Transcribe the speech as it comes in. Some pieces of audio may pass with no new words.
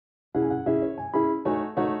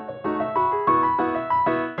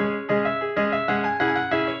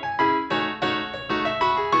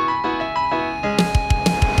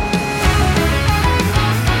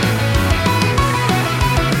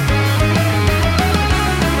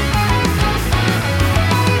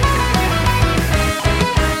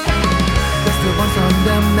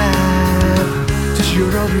You'll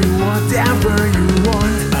be whatever you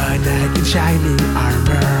want. A knight in shining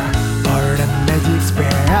armor, or a magic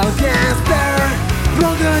spellcaster.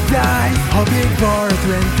 Roll the dice, hoping for a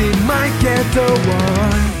 20 might get the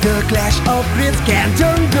one. The clash of grids can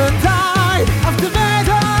turn the tide of the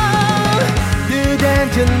battle. The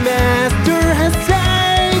dungeon master has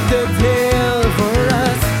saved the tale for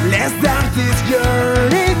us. Let's start this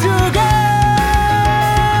journey together.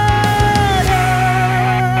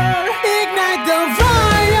 Ignite the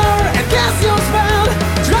fire and cast your spell.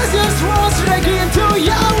 Trust your swords straight into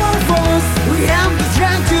your foes. We have the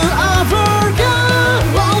strength to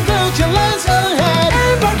overcome all the challenges ahead.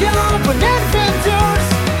 Embark on adventures,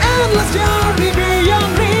 endless journey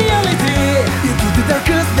beyond reality. Into the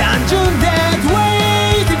darkest dungeon that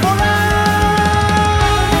waiting for us.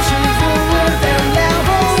 Pushing forward and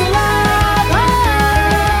level up.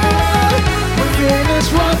 We finish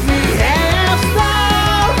what we have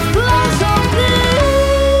started. Lots of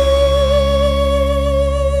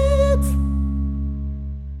needs.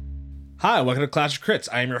 Hi, welcome to Clash of Crits.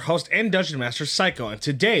 I am your host and Dungeon Master, Psycho, and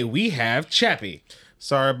today we have Chappie.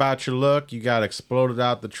 Sorry about your luck. You got exploded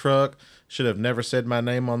out the truck. Should have never said my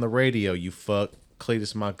name on the radio, you fuck.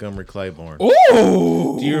 Cletus Montgomery Claiborne.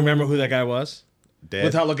 Ooh! Do you remember who that guy was? Dead.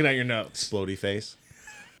 Without looking at your notes. Floaty face.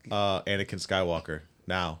 Anakin Skywalker.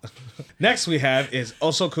 Now. Next we have is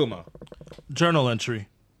Osokuma. Journal entry.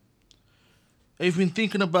 I've been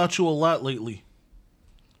thinking about you a lot lately.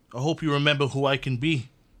 I hope you remember who I can be.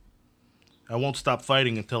 I won't stop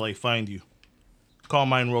fighting until I find you. Call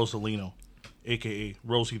mine Rosalino, a.k.a.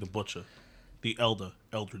 Rosie the Butcher, the Elder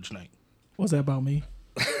Eldridge Knight. What's that about me?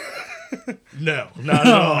 No, not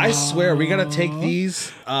at all. I swear, we gotta take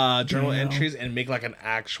these journal entries and make like an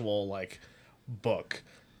actual like book.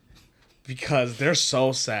 Because they're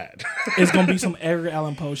so sad. It's gonna be some Edgar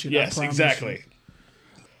Allan Poe shit. Yes, I promise exactly. you.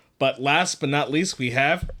 But last but not least, we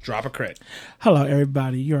have Drop a Crit. Hello,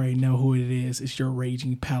 everybody. You already know who it is. It's your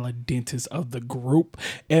raging paladintist of the group,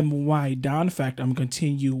 M.Y. Don. In fact, I'm gonna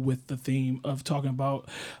continue with the theme of talking about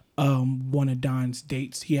one of Don's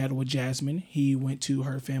dates he had with Jasmine. He went to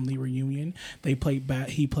her family reunion. They played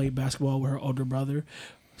he played basketball with her older brother.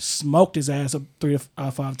 Smoked his ass up 3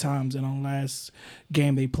 to 5 times, and on last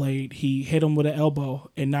game they played, he hit him with an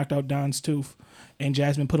elbow and knocked out Don's tooth, and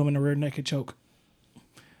Jasmine put him in a rear naked choke.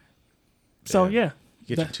 So yeah,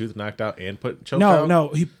 Get your tooth knocked out and put choke out?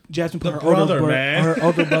 No. Jasmine put her older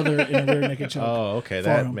brother in a rear naked choke. Oh, okay. for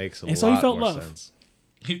That him. makes a And lot so he felt more love. sense.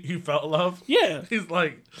 He felt love? Yeah. He's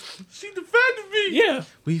like, she defended me. Yeah,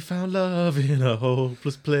 We found love in a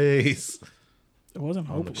hopeless place. it wasn't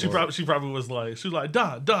hopeless. She probably was like,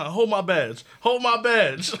 Don, hold my badge. Hold my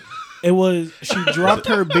badge. It was she dropped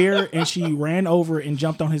her beer and she ran over and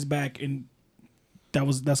jumped on his back, and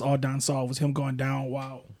that's all Don saw was him going down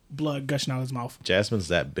while blood gushing out his mouth. Jasmine's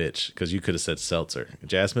that bitch, because you could have said seltzer.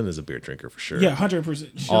 Jasmine is a beer drinker for sure. Yeah,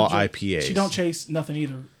 100%. All IPAs. She don't chase nothing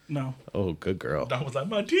either. No. Oh, good girl. Don was like,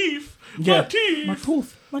 my teeth. Yeah. My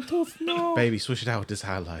teeth. My tooth. No. Baby, switch it out with this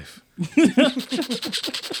high life.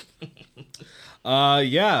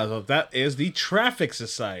 Yeah, so that is the Traffic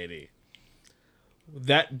Society.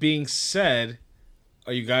 That being said,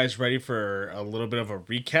 are you guys ready for a little bit of a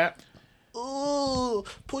recap? Ooh,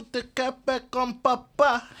 put the cap back on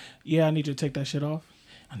Papa. Yeah, I need you to take that shit off.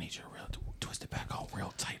 I need you to twist it back on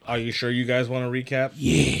real tight. Are you sure you guys want to recap?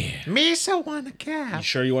 Yeah. Me so want a cap. You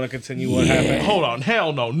sure you want to continue what happened? Hold on,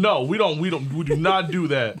 hell no, we do not do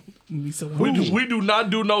that. We do not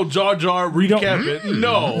do no Jar Jar recapping.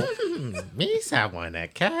 No. Me so want a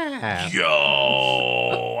cap.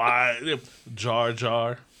 Yo, Jar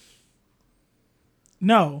Jar.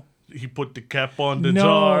 No. He put the cap on the No.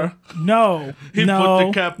 jar. No. He no, put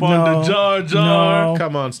the cap on the Jar Jar. No.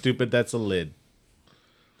 Come on, stupid. That's a lid.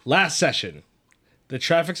 Last session, the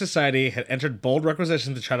Traffic Society had entered bold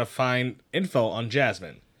requisitions to try to find info on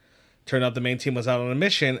Jasmine. Turned out the main team was out on a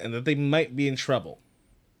mission and that they might be in trouble.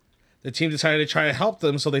 The team decided to try to help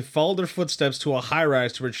them, so they followed their footsteps to a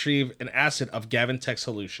high-rise to retrieve an asset of Gavin Tech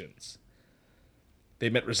Solutions. They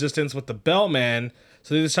met resistance with the bellman,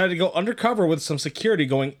 so they decided to go undercover with some security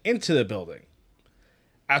going into the building.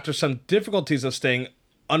 After some difficulties of staying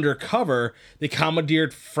undercover, they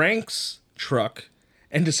commandeered Frank's truck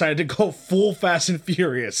and decided to go full Fast and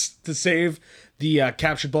Furious to save the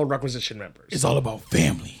captured bold requisition members. It's all about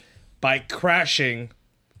family. By crashing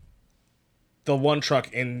the one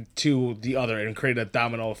truck into the other and created a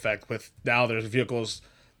domino effect with now there's vehicles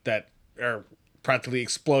that are practically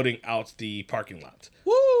exploding out the parking lot.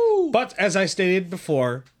 Woo! But as I stated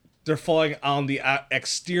before, they're falling on the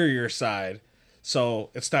exterior side, so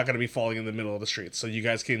it's not going to be falling in the middle of the street. So you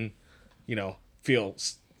guys can, feel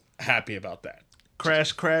happy about that.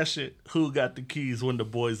 Crash it. Who got the keys when the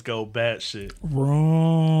boys go batshit?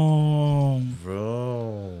 Wrong.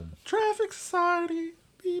 Vroom. Traffic Society.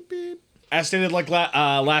 Beep beep. As stated like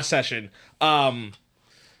last session,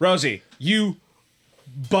 Rosie, you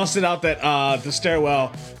busted out that the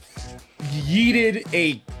stairwell, yeeted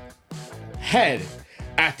a head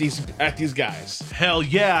at these guys. Hell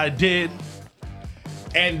yeah, I did.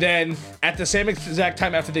 And then at the same exact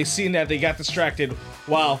time after they seen that, they got distracted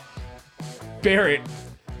while Barrett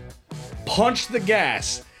punched the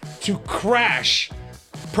gas to crash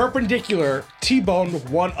perpendicular T-bone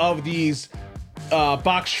one of these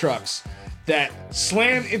box trucks that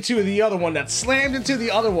slammed into the other one, that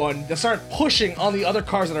started pushing on the other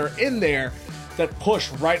cars that are in there, that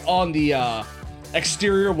pushed right on the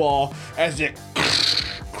exterior wall as it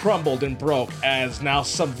crumbled and broke, as now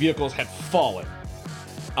some vehicles had fallen.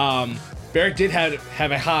 Barrett did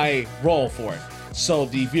have a high roll for it, so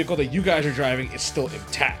the vehicle that you guys are driving is still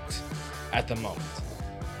intact at the moment.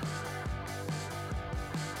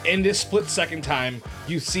 In this split second time,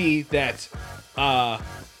 you see that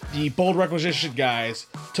the bold requisition guys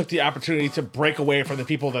took the opportunity to break away from the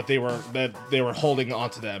people that they were holding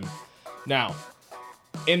onto them. Now,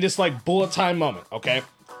 in this like bullet time moment, okay,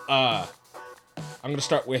 I'm gonna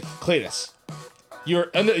start with Cletus. You're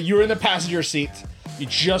in the passenger seat. You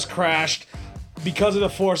just crashed. Because of the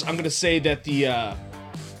force, I'm gonna say that the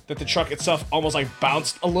truck itself almost like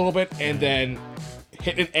bounced a little bit and then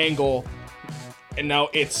hit an angle, and now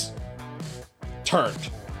it's turned.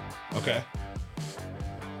 Okay.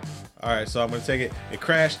 All right, so I'm gonna take it. It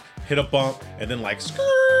crashed, hit a bump, and then like skirt.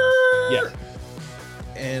 Yeah.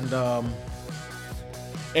 And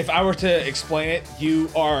if I were to explain it, you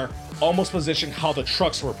are almost positioned how the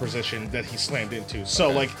trucks were positioned that he slammed into. So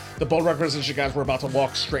like the bold requisition guys were about to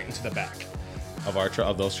walk straight into the back of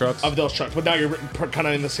those trucks. Of those trucks, but now you're kind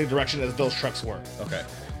of in the same direction as those trucks were. Okay.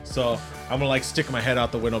 So I'm gonna like stick my head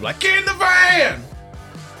out the window, like get in the van.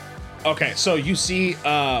 Okay, so you see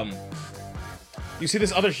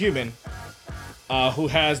this other human who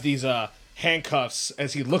has these handcuffs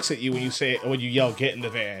as he looks at you when you yell get in the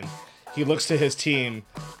van. He looks to his team,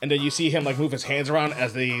 and then you see him like move his hands around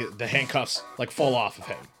as the handcuffs like fall off of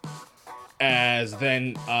him. As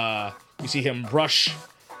then you see him rush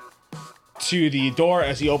to the door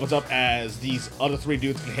as he opens up, as these other three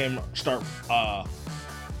dudes and him start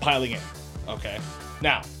piling in. Okay,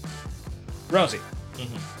 now Rosie,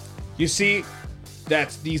 you see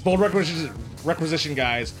that these bold requisition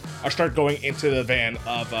guys start going into the van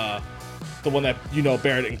of the one that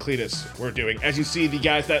Barrett and Cletus were doing. As you see the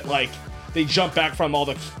guys that like they jump back from all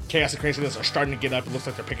the chaos and craziness are starting to get up. It looks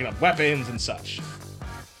like they're picking up weapons and such.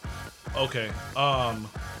 Okay.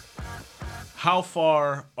 How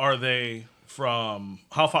far is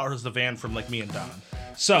the van from like me and Don?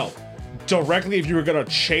 So directly, if you were gonna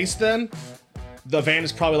chase them, the van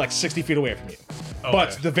is probably like 60 feet away from you. Okay.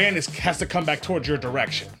 But the van has to come back towards your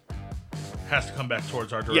direction. Has to come back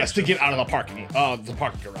towards our direction. Yes, to get out of the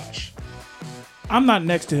parking garage. I'm not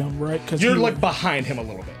next to him, right? Because you're like behind him a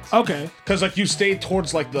little bit. Okay. Because like you stayed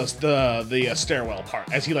towards like the stairwell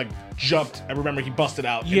part as he like jumped. I remember he busted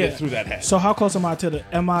out and then threw that head. So how close am I to the?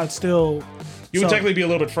 Am I still? You would technically be a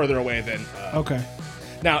little bit further away than. Okay.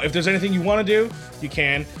 Now, if there's anything you want to do, you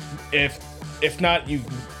can. If not,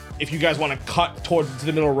 if you guys want to cut towards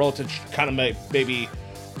the middle road to kind of maybe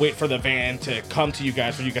wait for the van to come to you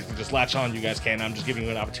guys, for you guys to just latch on, you guys can. I'm just giving you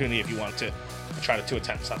an opportunity if you want to try to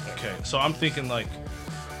attempt something. Okay, so I'm thinking we'd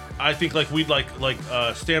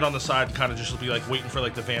stand on the side and kind of just be like waiting for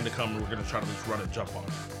like the van to come, and we're gonna try to just run and jump on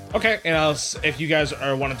it. Okay, and if you guys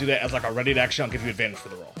want to do that as like a ready to action, I'll give you advantage for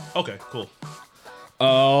the roll. Okay, cool.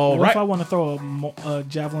 What if I want to throw a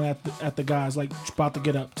javelin at the guys like about to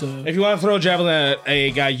get up to? If you want to throw a javelin at a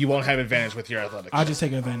guy, you won't have advantage with your athletics. I'll just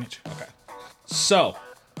take advantage. Okay. So,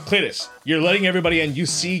 Cletus, you're letting everybody in. You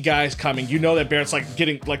see guys coming. You know that Barrett's like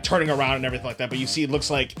turning around and everything like that. But you see, it looks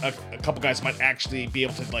like a couple guys might actually be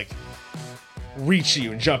able to like reach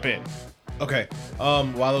you and jump in. Okay.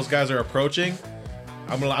 While those guys are approaching,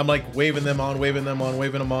 I'm like waving them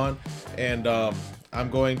on, and I'm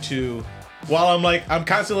going to. While I'm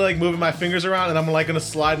constantly like moving my fingers around, and I'm like gonna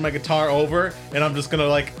slide my guitar over, and I'm just gonna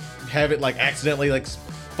like have it like accidentally like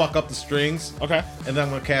fuck up the strings. Okay. And then I'm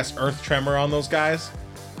gonna cast Earth Tremor on those guys.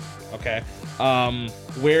 Okay.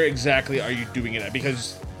 Where exactly are you doing it at?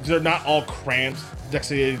 Because they're not all cramped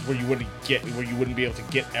dexterity where you wouldn't be able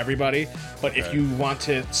to get everybody. But if you want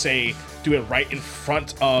to say do it right in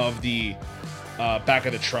front of the back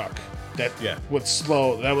of the truck, that would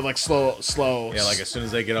slow. Yeah, like as soon as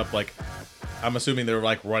they get up, like I'm assuming they're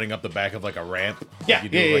like running up the back of like a ramp. Yeah,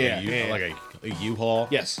 like a U-Haul.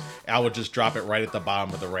 Yes. I would just drop it right at the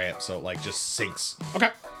bottom of the ramp, so it like just sinks. Okay.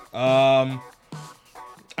 I'm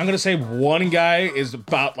gonna say one guy is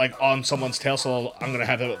about like on someone's tail, so I'm gonna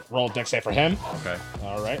have to roll dex save for him. Okay.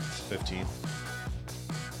 All right. 15.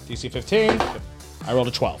 DC 15. I rolled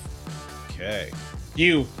a 12. Okay.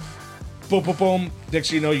 You, boom, boom, boom. Next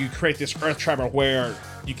thing you know, you create this earth tremor where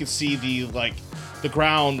you can see the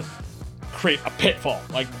ground create a pitfall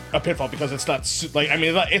because it's not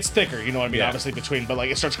it's thicker, you know what I mean, Yeah. obviously between, but like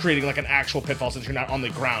it starts creating like an actual pitfall since you're not on the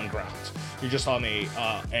ground. You're just on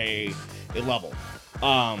a level.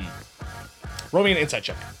 Roll me an insight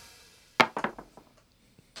check.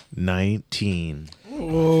 19.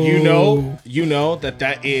 You know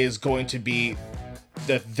that is going to be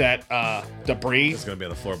that debris. It's gonna be on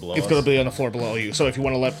the floor below It's us. going to be on the floor below you. So if you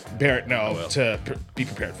want to let Barrett know will. to be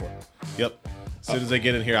prepared for it. Yep. As soon as they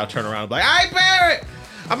get in here, I'll turn around and be like, "Hey, Barrett!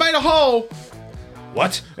 I made a hole.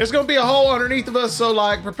 What? There's gonna be a hole underneath of us, so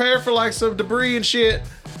like prepare for like some debris and shit."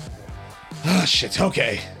 Oh, shit.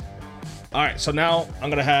 Okay. All right. So now I'm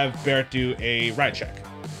going to have Barrett do a ride check.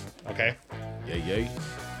 Okay. Yay.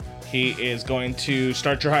 He is going to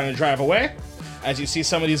start trying to drive away. As you see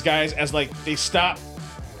some of these guys, as like they stop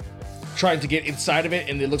trying to get inside of it,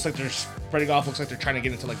 and it looks like they're spreading off. Looks like they're trying to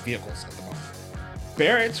get into like vehicles at the moment.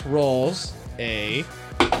 Barrett rolls a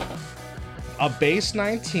base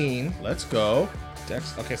 19. Let's go.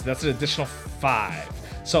 Dex. Okay, so that's an additional 5.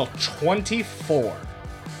 So 24.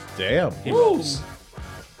 Damn. He rolls.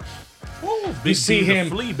 Big see D the him-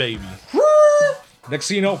 flea baby. Next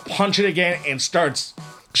thing you know, punch it again and starts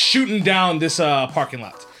shooting down this parking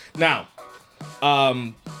lot. Now,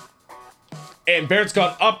 and Barrett's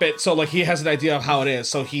gone up it, so like he has an idea of how it is.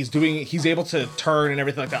 So he's able to turn and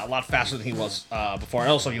everything like that a lot faster than he was before.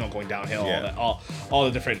 Also, going downhill, Yeah. all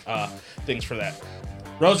the different things for that.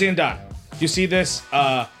 Rosie and Don, you see this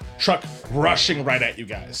truck rushing right at you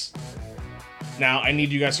guys. Now, I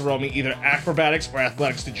need you guys to roll me either acrobatics or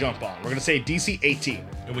athletics to jump on. We're gonna say DC 18.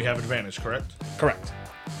 And we have advantage, correct? Correct.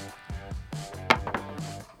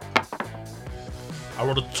 I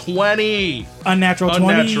rolled a 20. Unnatural 20,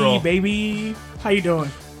 Unnatural. baby. How you doing?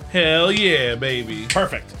 Hell yeah, baby.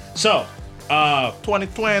 Perfect. So, 20.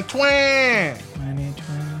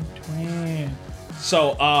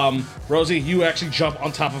 Rosie, you actually jump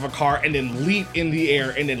on top of a car and then leap in the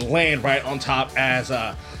air and then land right on top as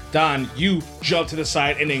Don, you jump to the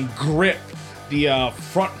side and then grip the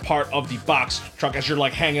front part of the box truck as you're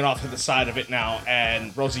like hanging off to the side of it now,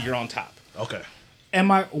 and Rosie, you're on top. Okay.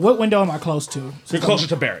 What window am I close to? You're closer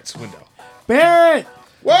to Barrett's window. Barrett!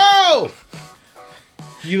 Whoa!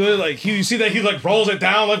 You see that he like rolls it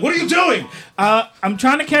down, like, what are you doing? I'm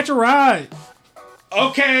trying to catch a ride.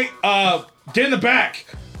 Okay, get in the back.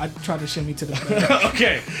 I try to shimmy to the back.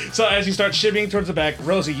 Okay, so as you start shimmying towards the back,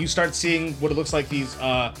 Rosie, you start seeing what it looks like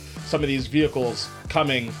some of these vehicles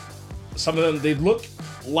coming. Some of them, they look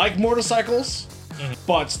like motorcycles,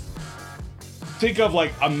 but think of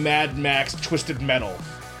like a Mad Max Twisted Metal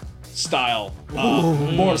style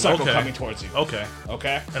motorcycle okay. coming towards you. Okay.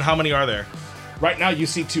 Okay? And how many are there? Right now, you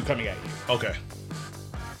see 2 coming at you. Okay.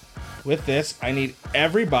 With this, I need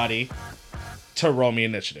everybody to roll me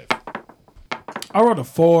initiative. I rolled a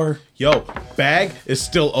 4. Yo, bag is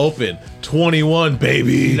still open. 21,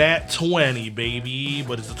 baby. Nat 20, baby.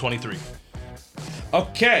 But it's a 23.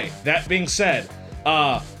 Okay, that being said,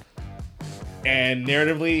 and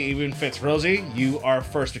narratively even fits Rosie, you are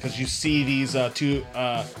first because you see these 2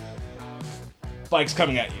 bikes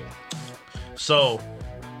coming at you. So,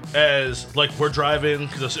 as like we're driving,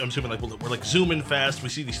 because I'm assuming like we're like zooming fast, we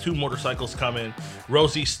see these 2 motorcycles coming.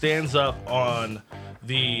 Rosie stands up on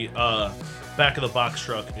the back of the box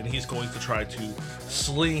truck, and he's going to try to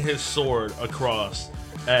sling his sword across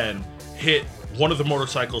and hit one of the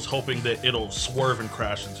motorcycles, hoping that it'll swerve and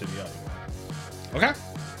crash into the other one. Okay.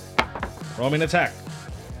 Roll me an attack.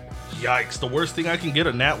 Yikes! The worst thing I can get,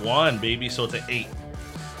 a nat 1, baby. So it's an 8.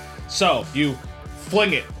 So you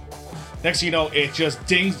fling it. Next thing you know, it just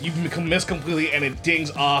dings. You miss completely, and it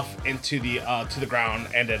dings off into the to the ground,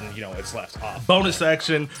 and then it's left off. Bonus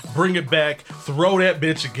action, bring it back, throw that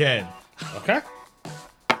bitch again Okay,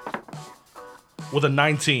 with a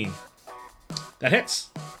 19. that hits.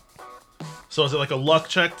 So is it like a luck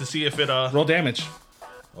check to see if it Roll damage.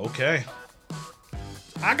 Okay.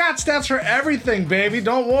 I got stats for everything, baby.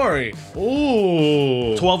 Don't worry.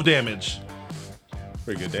 Ooh. 12 damage.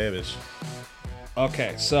 Pretty good damage.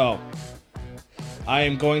 Okay, so I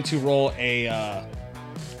am going to roll a.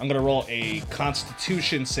 I'm gonna roll a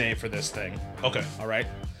Constitution save for this thing. Okay. All right,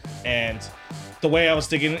 and the way I was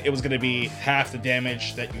thinking, it was gonna be half the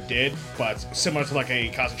damage that you did, but similar to like a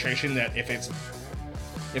concentration, that if it's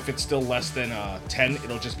If it's still less than 10,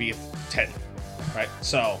 it'll just be 10. Right?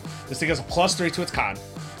 So this thing has a +3 to its con.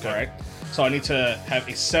 All right? So I need to have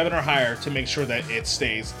a 7 or higher to make sure that it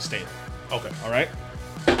stays stable. Okay. All right?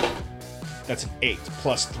 That's an 8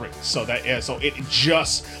 +3. So it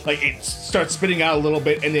just like it starts spitting out a little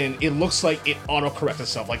bit, and then it looks like it auto-corrects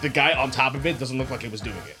itself. Like the guy on top of it doesn't look like it was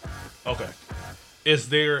doing it. Okay. Is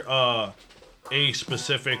there a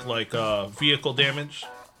specific like vehicle damage?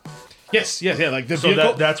 Yes, yeah. Like the So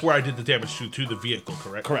vehicle. that's where I did the damage to the vehicle,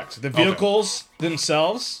 correct? Correct. The vehicles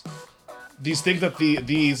themselves, these things that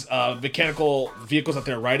these mechanical vehicles that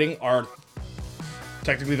they're riding are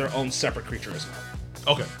technically their own separate creature as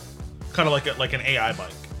well. Okay. Kind of like an AI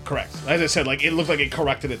bike. Correct. As I said, like it looked like it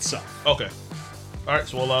corrected itself. Okay. All right.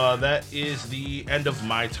 So well, that is the end of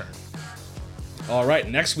my turn. All right.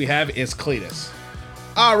 Next we have is Cletus.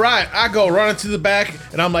 All right, I go running to the back,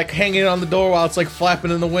 and I'm like hanging on the door while it's like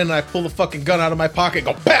flapping in the wind, and I pull the fucking gun out of my pocket and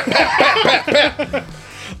go, bap, bap, bap, bap, bap.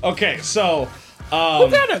 Okay, so Who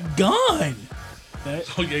got a gun?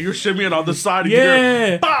 Oh yeah, you're shimmying on the side of Yeah.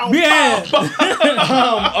 your bow, Yeah. bow,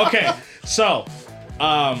 bow. okay, so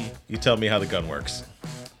You tell me how the gun works.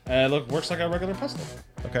 look, works like a regular pistol.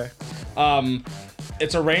 Okay.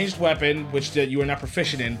 It's a ranged weapon, which you are not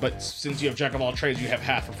proficient in, but since you have Jack of all trades, you have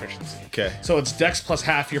half proficiency. Okay. So it's Dex plus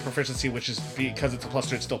half your proficiency, which is because it's a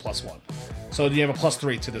 +3, it's still +1. So you have a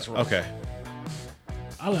 +3 to this roll. Okay.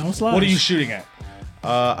 I'll let him slide. What are you shooting at?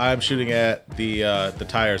 I'm shooting at the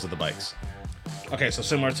tires of the bikes. Okay, so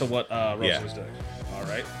similar to what Rosa Yeah. was doing. All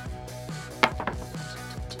right.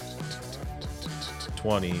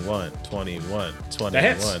 21, 21, That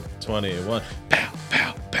hits. 21. Pow,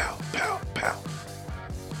 pow, pow, pow, pow.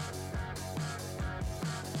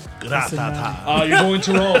 Gratata. You're going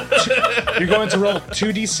to roll. You're going to roll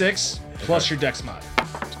 2d6 plus your Dex mod.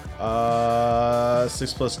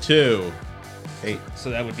 6 plus 2. 8.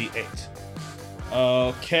 So that would be 8.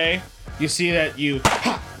 Okay. You see that you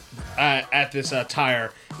at this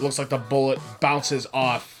tire. It looks like the bullet bounces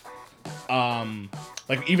off.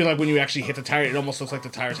 Like even like when you actually hit the tire, it almost looks like the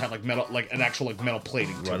tires have like metal, like an actual like metal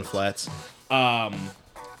plating to Run it. flats.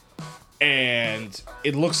 And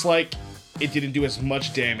it looks like it didn't do as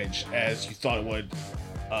much damage as you thought it would,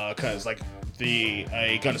 because like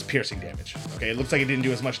a gun is piercing damage. Okay, it looks like it didn't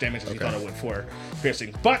do as much damage as you thought it would for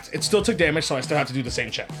piercing, but it still took damage, so I still have to do the same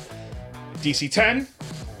check. DC 10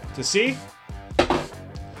 to see.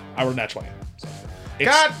 I rolled nat 20. So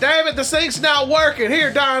God damn it, the thing's not working.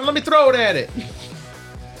 Here, Don, let me throw it at it.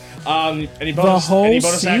 Any bonus whole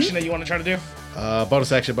action scene? that you want to try to do?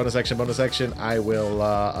 Bonus action. I will.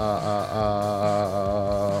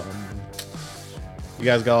 You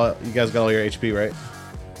guys got all your HP, right?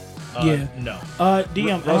 Yeah. No.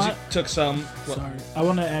 DM. Rosie took some. Sorry. I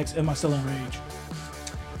want to ask, am I still in rage?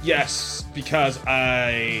 Yes, because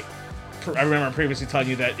I remember previously telling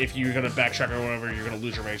you that if you're going to backtrack or whatever, you're going to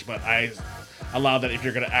lose your rage, but I allow that if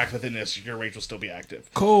you're going to act within this, your rage will still be active.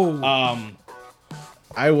 Cool.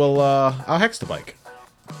 I will. I'll hex the bike.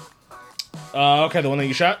 Okay, the one that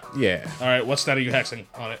you shot? Yeah. All right, what stat are you hexing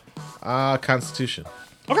on it? Constitution.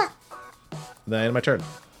 Okay. Then end of my turn.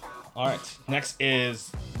 All right, next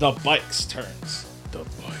is the bike's turns. The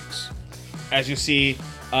bikes. As you see,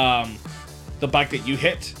 the bike that you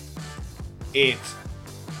hit, it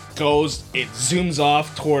zooms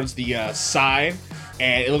off towards the side,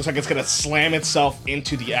 and it looks like it's gonna slam itself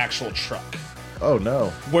into the actual truck Oh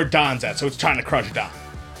no. where Don's at. So it's trying to crush Don.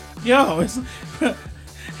 Yo, it's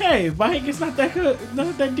hey, bike, it's not that good,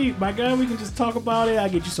 not that deep, my guy. We can just talk about it. I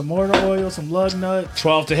get you some motor oil, some lug nut,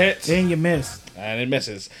 12 to hit, and you miss. and it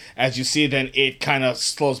misses. As you see, then it kind of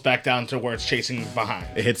slows back down to where it's chasing behind.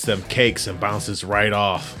 It hits them cakes and bounces right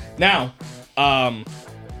off. Now,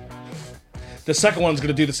 the second one's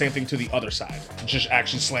gonna do the same thing to the other side, just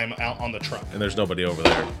actually slam out on the truck. And there's nobody over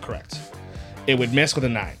there. Correct. It would miss with a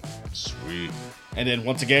 9. Sweet. And then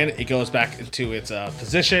once again, it goes back into its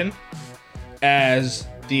position as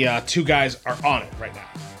the two guys are on it right now.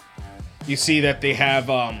 You see that they have,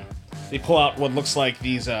 they pull out what looks like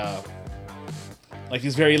these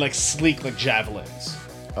very like sleek like javelins.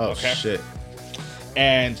 Oh Okay. shit.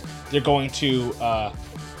 And they're going to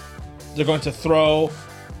throw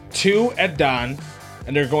 2 at Don,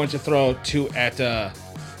 and they're going to throw 2 at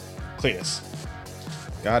Cletus.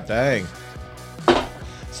 God dang.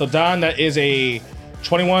 So Don, that is a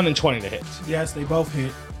 21 and 20 to hit. Yes, they both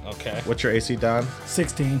hit. Okay. What's your AC, Don?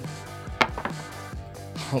 16.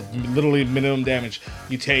 Literally minimum damage.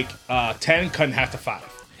 You take 10, cut in half to 5.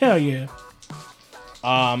 Hell yeah.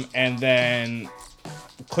 And then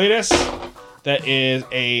Cletus, that is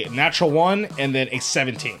a natural 1 and then a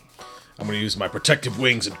 17. I'm gonna use my protective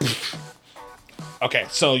wings and Okay,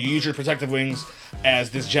 so you use your protective wings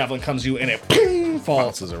as this javelin comes you and it ping, falls,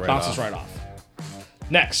 Bounces it right bounces off. right off.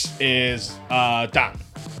 Next is Don.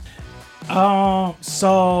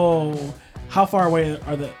 So how far away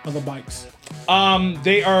are the bikes?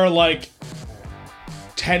 They are like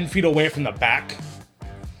 10 feet away from the back.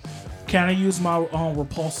 Can I use my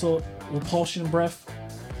repulsion breath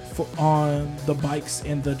on the bikes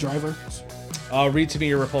and the drivers? Read to me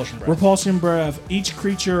your repulsion breath. Repulsion breath. Each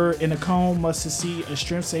creature in a cone must succeed a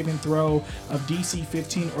strength saving throw of DC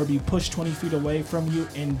 15 or be pushed 20 feet away from you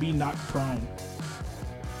and be knocked prone.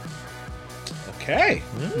 Okay,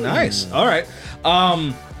 nice. All right.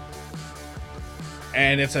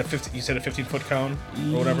 And it's a 50. You said a 15-foot cone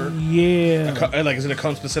or whatever. Yeah. Like, is it a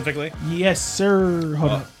cone specifically? Yes, sir.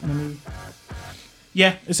 Hold on. Let me.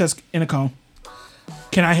 Yeah, it says in a cone.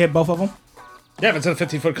 Can I hit both of them? Yeah, if it's a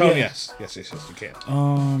 15-foot cone, Yeah. yes, you can.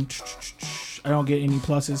 I don't get any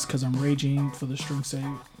pluses because I'm raging for the strength save.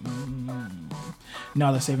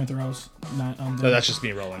 No, the saving throws. Not. No, that's just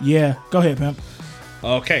me rolling. Yeah. Go ahead, pimp.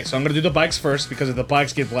 Okay, so I'm gonna do the bikes first because if the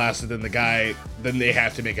bikes get blasted, then they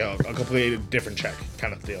have to make a completely different check,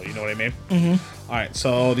 kind of deal. You know what I mean? Mm-hmm. All right,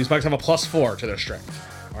 so these bikes have a +4 to their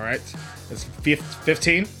strength. All right, it's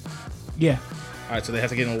 15. Yeah. All right, so they have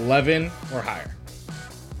to get an 11 or higher.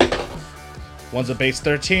 One's a base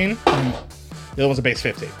 13. The other one's a base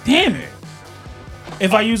 15. Damn it.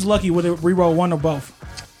 If I use lucky, would it reroll one or both?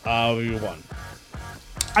 We won.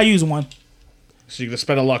 I use one. So you can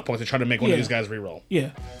spend a luck point to try to make one of Yeah. these guys reroll. Yeah.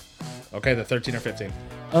 Okay, the 13 or 15.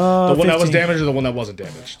 The The one that was 15. damaged or the one that wasn't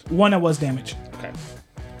damaged. One that was damaged. Okay.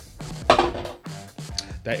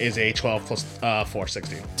 That is a 12 plus 4,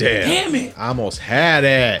 16. Damn it. I almost had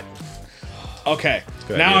it. Okay,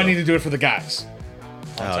 Good now idea, I need to do it for the guys.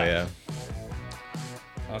 Oh yeah.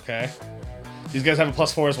 Okay. These guys have a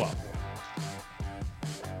 +4 as well.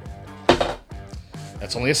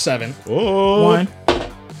 That's only a 7. Oh. One.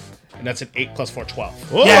 And that's an 8 plus 4,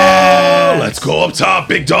 12. Oh, Yes! let's go up top,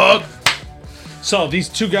 big dog. So these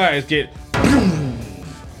two guys get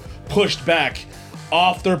pushed back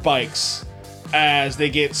off their bikes as they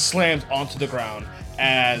get slammed onto the ground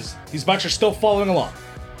as these bikes are still following along.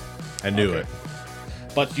 I knew it.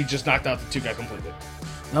 But you just knocked out the two guys completely.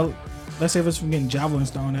 No, let's save us from getting javelins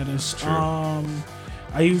thrown at us. True.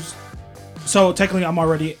 I use. So technically, I'm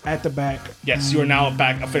already at the back. Yes, you are now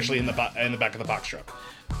back officially in the back of the box truck.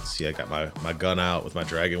 See, I got my gun out with my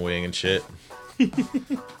dragon wing and shit.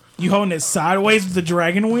 You holding it sideways with the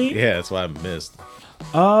dragon wing? Yeah, that's why I missed.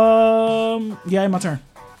 Yeah, my turn.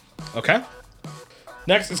 Okay.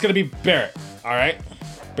 Next, it's gonna be Barrett. All right.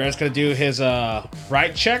 Barrett's gonna do his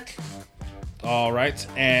ride check. All right.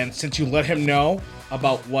 And since you let him know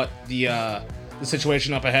about what the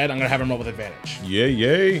situation up ahead, I'm gonna have him roll with advantage.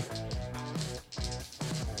 Yay.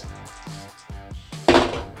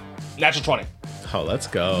 Natural 20. Oh, let's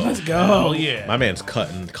go. Let's go. Oh yeah. My man's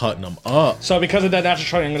cutting them up. So because of that natural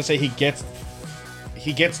 20, I'm gonna say he gets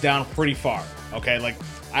down pretty far. Okay, like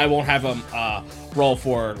I won't have him roll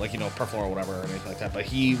for like per floor or whatever or anything like that, but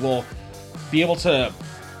he will be able to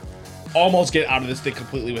almost get out of this thing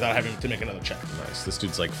completely without having to make another check. Nice. This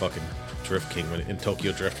dude's like fucking Drift King in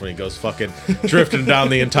Tokyo Drift when he goes fucking drifting down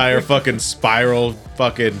the entire fucking spiral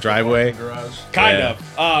fucking driveway. Garage. Kind Yeah.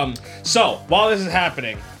 of. So while this is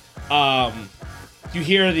happening, you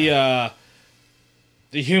hear the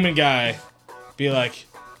human guy be like,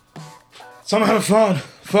 "Someone have a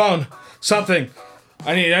phone, something.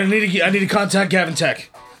 I need to contact Gavin Tech."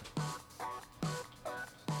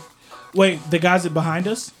 Wait, the guys that behind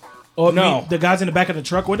us? Or No. the guys in the back of the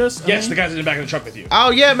truck with us? Yes, the guys in the back of the truck with you. Oh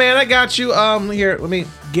yeah, man, I got you. Here, let me.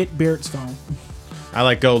 Get Barrett's phone. I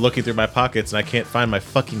like go looking through my pockets and I can't find my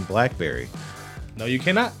fucking BlackBerry. No, you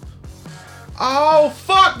cannot. Oh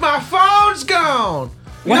fuck, my phone's gone.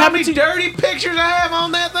 What happened to dirty pictures I have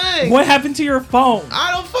on that thing? What happened to your phone?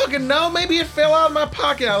 I don't fucking know. Maybe it fell out of my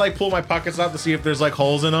pocket. I like pull my pockets out to see if there's like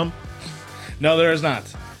holes in them. No, there is not.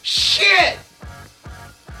 Shit!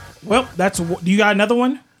 Well, do you got another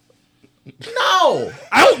one? No!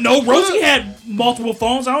 I don't know. Rosie had multiple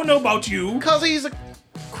phones. I don't know about you. Because he's a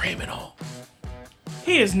criminal.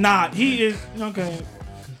 He is not. He is. Okay.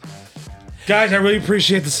 Guys, I really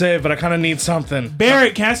appreciate the save, but I kind of need something.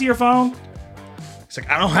 Barrett, can I see your phone? It's like,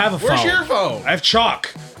 I don't have a phone. Where's your phone? I have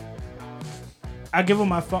chalk. I give him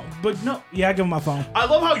my phone. But no. Yeah, I give him my phone. I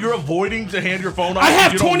love how you're avoiding to hand your phone off. I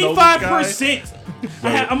have You don't know this guy. 25%.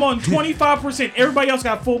 I'm on 25%. Everybody else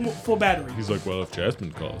got full battery. He's like, well, if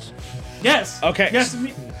Jasmine calls. Yes. Okay. Yes.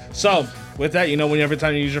 Me. So, with that, every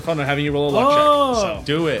time you use your phone, I'm having you roll a luck Oh. check. So,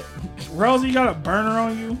 Do it. Rosie, you got a burner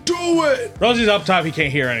on you? Do it! Rosie's up top. He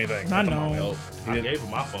can't hear anything. I know. I gave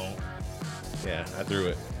him my phone. Yeah, I threw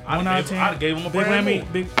it. One out of 10. I gave him a big brand whammy.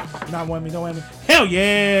 new. Big, not whammy, no whammy. Hell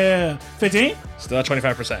yeah. 15. Still at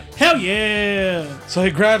 25%. Hell yeah. So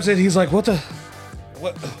he grabs it. He's like, "What the?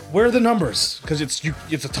 What? Where are the numbers? Because it's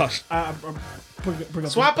a touch." Bring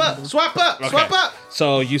up Swap the up, numbers. swap up, swap up.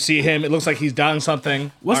 So you see him. It looks like he's done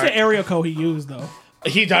something. What's All the right. area code he used though?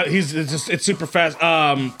 It's super fast.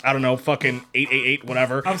 I don't know, fucking 888,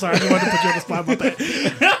 whatever. I'm sorry, I just wanted to put you on the spot about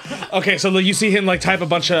that. Okay, so you see him like type a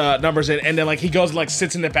bunch of numbers in, and then like he goes and like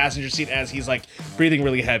sits in the passenger seat as he's like breathing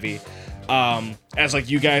really heavy. As like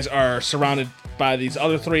you guys are surrounded by these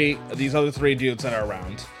other three dudes that are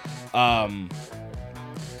around.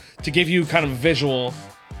 To give you kind of a visual,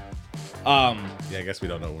 Yeah, I guess we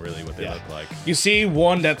don't know really what they Yeah. look like. you see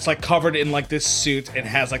one that's like covered in like this suit and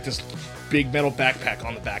has like this big metal backpack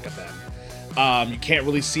on the back of them. You can't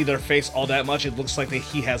really see their face all that much. It looks like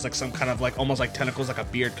he has like some kind of like almost like tentacles, like a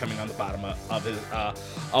beard coming on the bottom of his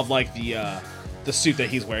of like the suit that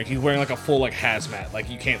he's wearing. He's wearing like a full like hazmat. Like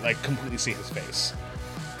you can't like completely see his face.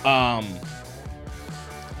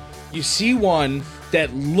 You see one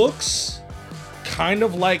that looks kind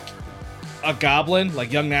of like a goblin,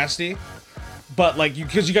 like Young Nasty, but like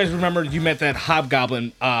because you guys remember you met that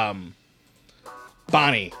hobgoblin, Bonnie,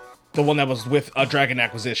 the one that was with Dragon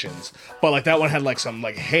Acquisitions, but like that one had like some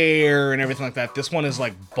like hair and everything like that. This one is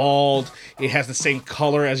like bald. It has the same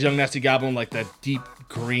color as Young Nasty Goblin, like that deep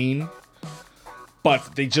green,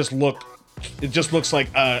 but they just look. It just looks like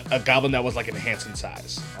a goblin that was like enhanced in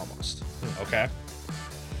size almost. Okay.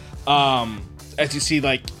 As you see,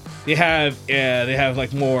 like they have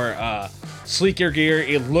like more sleeker gear.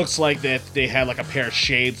 It looks like that they had like a pair of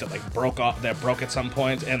shades that like broke at some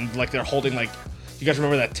point, and like they're holding like, you guys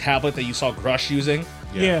remember that tablet that you saw Grush using?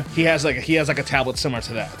 Yeah. He has like a tablet similar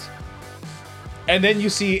to that. And then you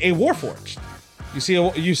see a Warforged.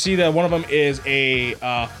 You see that one of them is a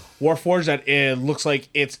Warforged that it looks like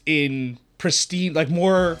it's in pristine, like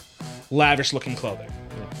more lavish looking clothing.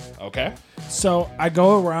 Okay. So I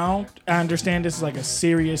go around. I understand this is like a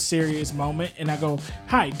serious moment, and I go,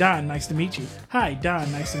 "Hi, Don. Nice to meet you. Hi,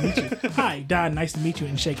 Don. Nice to meet you. Hi, Don. Nice to meet you,"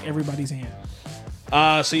 and shake everybody's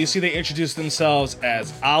hand. So you see they introduce themselves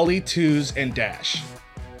as Ollie, Twos, and Dash.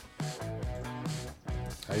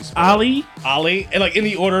 How you spell it? Ollie, and like in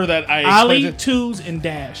the order that I Ollie, explained it. Twos, and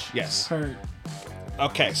Dash. Yes. Heard.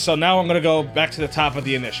 Okay, so now I'm gonna go back to the top of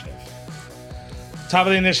the initiative. Top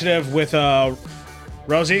of the initiative with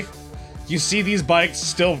Rosie. You see these bikes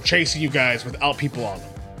still chasing you guys without people on them.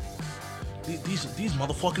 These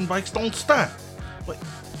motherfucking bikes don't stop. Wait,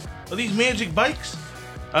 are these magic bikes?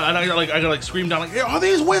 And I gotta scream down like, are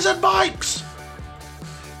these wizard bikes?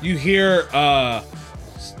 You hear a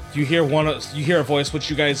voice which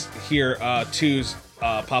you guys hear Twos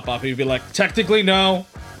pop up. You'd be like, technically no,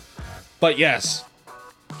 but yes.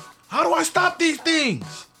 How do I stop these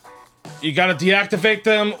things? You gotta deactivate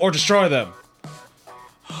them or destroy them.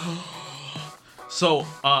 So,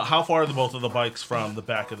 how far are both of the bikes from the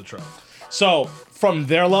back of the truck? So from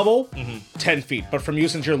their level, 10 feet, but from you,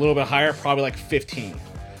 since you're a little bit higher, probably like 15.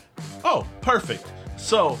 Oh, perfect.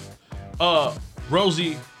 So,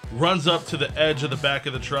 Rosie runs up to the edge of the back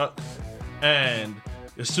of the truck, and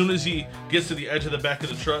as soon as he gets to the edge of the back of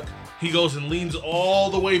the truck, he goes and leans all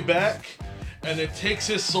the way back, and then takes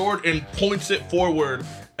his sword and points it forward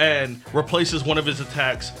and replaces one of his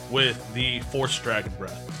attacks with the Force Dragon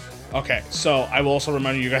Breath. Okay, so I will also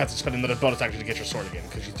remind you, you're gonna have to spend another bonus action to get your sword again,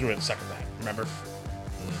 because you threw it the second time, remember?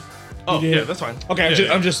 Oh, did. yeah, that's fine. Okay,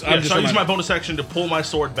 Yeah, I'm just so I use reminding- my bonus action to pull my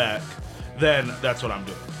sword back, then that's what I'm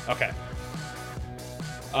doing. Okay.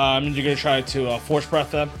 You're gonna try to Force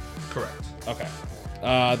Breath them? Correct. Okay.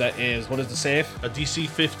 That is, what is the save? A DC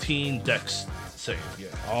 15 Dex save, yeah.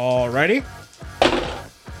 Alrighty.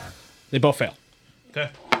 They both fail. Okay.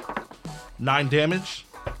 9 damage.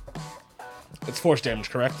 It's force damage,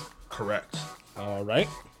 correct? Correct. Alright.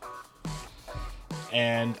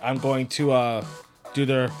 And I'm going to do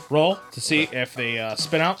their roll to see if they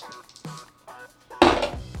spin out.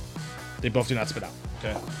 They both do not spin out.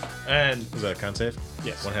 Okay. And Is that a con save?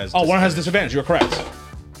 Yes. One has. one has disadvantage. You're correct.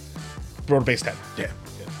 Roll base 10. Yeah.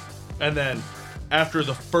 and then after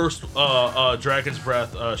the first Dragon's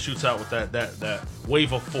Breath shoots out with that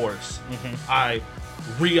wave of force, I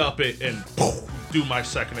re-up it and do my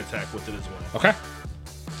second attack with it as well. Okay.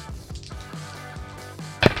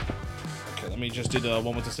 Okay, let me just do the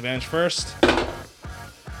one with disadvantage first.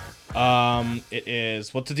 It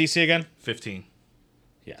is, what's the DC again? 15.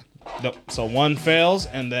 Yeah. Nope. So one fails,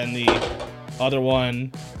 and then the other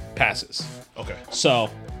one passes. Okay. So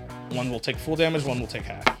one will take full damage, one will take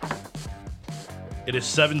half. It is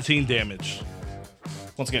 17 damage.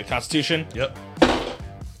 Once again, Constitution. Yep.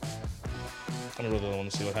 I'm gonna roll the other one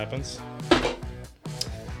to see what happens.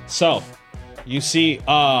 So, you see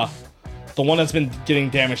the one that's been getting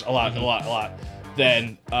damaged a lot.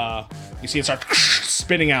 Then you see it start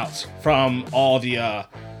spinning out from all the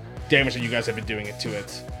damage that you guys have been doing to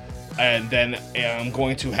it. And then I'm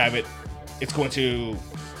going to have it, it's going to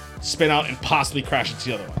spin out and possibly crash into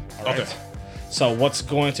the other one. All right? Okay. So what's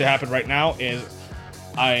going to happen right now is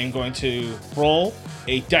I am going to roll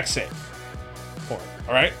a dex save for it.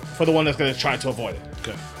 All right? For the one that's going to try to avoid it.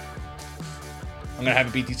 Okay. I'm going to have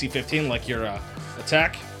a BTC 15 like your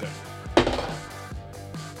attack. Okay.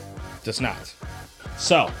 Does not.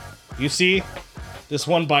 So, you see this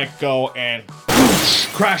one bike go and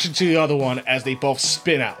crash into the other one as they both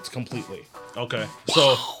spin out completely. Okay.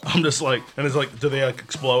 So I'm just like, and it's like, do they like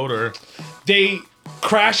explode or? They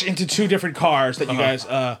crash into two different cars that you guys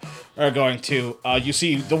are going to. You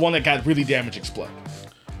see the one that got really damaged explode.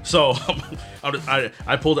 So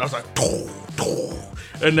I pulled it. I was like,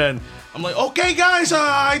 and then I'm like, okay, guys,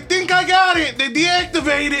 I think I got it. They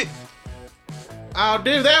deactivated. Oh,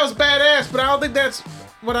 dude, that was badass, but I don't think that's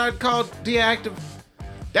what I'd call deactive.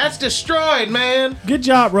 That's destroyed, man. Good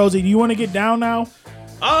job, Rosie. Do you want to get down now?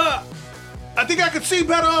 I think I can see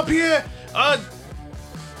better up here.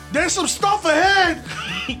 There's some stuff ahead.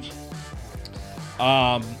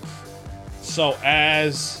 So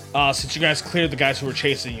as since you guys cleared the guys who were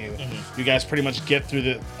chasing you, you guys pretty much get through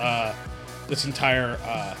the this entire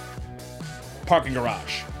parking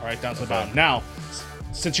garage, all right, down to the bottom. Now,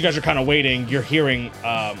 since you guys are kind of waiting, you're hearing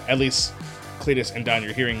at least Cletus and Don,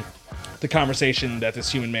 you're hearing the conversation that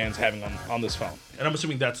this human man's having on this phone. And I'm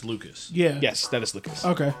assuming that's Lucas. Yeah. Yes, that is Lucas.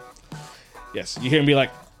 Okay. Yes, you hear him be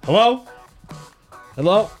like, "Hello,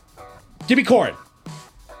 hello, give me Corin.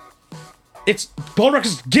 It's Bone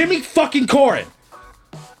Records. Give me fucking Corin."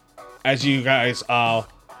 As you guys,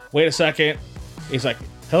 wait a second. He's like,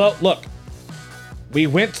 "Hello, look, we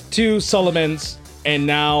went to Solomon's, and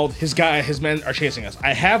now his men are chasing us.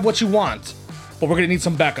 I have what you want, but we're gonna need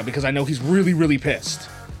some backup because I know he's really, really pissed."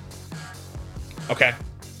 Okay.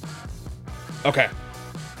 Okay.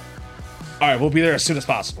 All right, we'll be there as soon as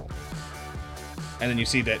possible. And then you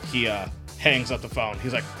see that he hangs up the phone.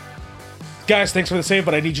 He's like, "Guys, thanks for the save,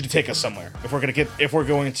 but I need you to take us somewhere if we're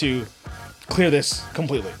going to clear this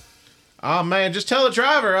completely." Oh, man, just tell the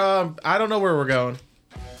driver. I don't know where we're going.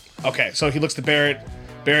 Okay, so he looks to Barrett.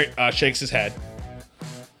 Barrett shakes his head.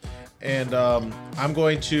 And I'm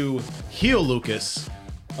going to heal Lucas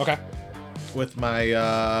Okay. with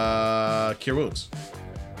my Cure Wounds.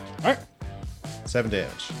 All right. 7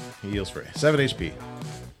 damage. He heals free. 7 HP.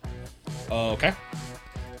 Okay.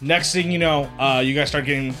 Next thing you know, you guys start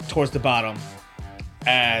getting towards the bottom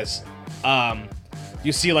as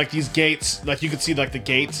you see like these gates, like you can see like the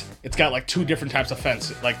gate. It's got like two different types of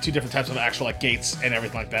fence, like two different types of actual like gates and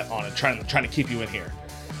everything like that on it, trying to keep you in here.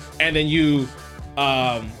 And then you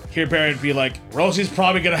hear Barrett be like, "Rosie's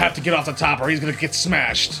probably gonna have to get off the top or he's gonna get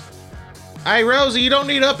smashed." Hey, Rosie, you don't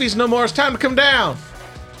need uppies no more. It's time to come down.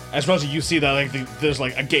 As Rosie, you see that like there's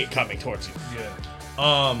like a gate coming towards you.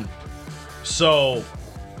 Yeah. So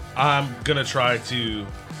I'm gonna try to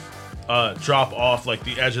drop off like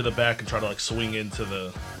the edge of the back and try to like swing into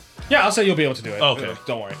the. Yeah, I'll say you'll be able to do it. Okay.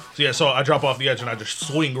 Don't worry. So yeah, so I drop off the edge and I just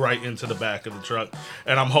swing right into the back of the truck,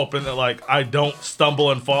 and I'm hoping that like I don't stumble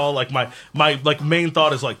and fall. Like my like main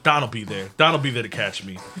thought is like Don'll be there. Don'll be there to catch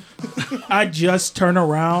me. I just turn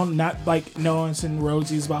around, not like noticing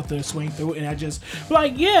Rosie's about to swing through, and I just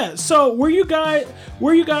like, "Yeah, so where you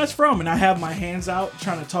guys from?" And I have my hands out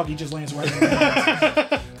trying to talk. He just lands right in my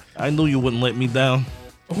hands. I knew you wouldn't let me down.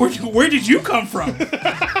 Where did you come from?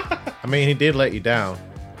 I mean, he did let you down.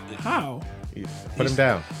 How? You put him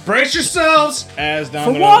down. Brace yourselves as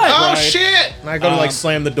down For what? Oh, shit! And I go to like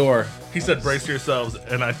slam the door. He said, "Brace yourselves,"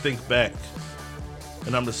 and I think back,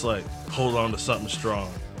 and I'm just like, hold on to something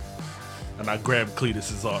strong. And I grab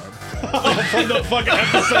Cletus's arm. From the fucking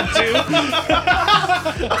episode 2.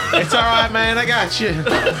 It's all right, man. I got you.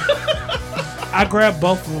 I grabbed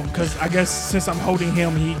both of them because I guess since I'm holding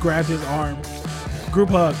him, he grabbed his arm. Group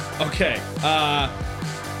hug. Okay.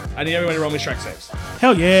 I need everybody to roll me strength saves.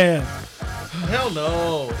 Hell yeah. Hell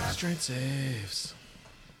no. Strength saves.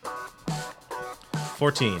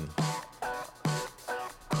 14.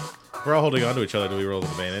 We're all holding on to each other. Do we roll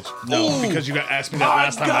with advantage? No, because you asked me that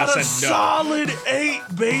last time. I said no. Solid 8,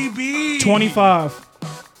 baby. 25.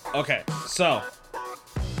 Okay, so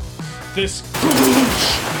this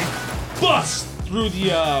bust through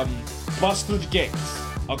the gates.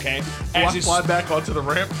 Okay, as you Fly back onto the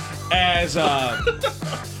ramp. as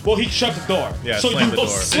well, he shut the door. Yeah, so slam you the door.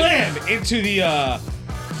 slam into the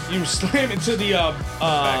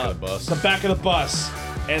back of the bus. Back of the bus. The back of the bus,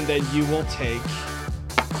 and then you will take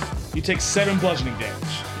 7 bludgeoning damage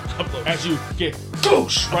as you get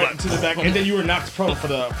goosh right into the back, and then you were knocked prone for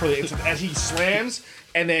the instant as he slams,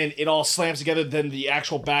 and then it all slams together. Then the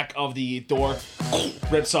actual back of the door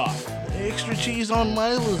rips off. Extra cheese on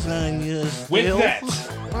my lasagna. With that,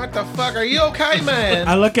 What the fuck? Are you okay, man?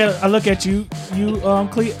 I look at you,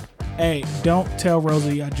 Clea. Hey, don't tell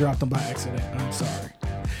Rosie I dropped him by accident. I'm sorry.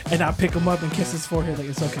 And I pick him up and kiss his forehead like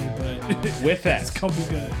it's okay, but with that, it's gonna be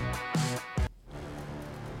good.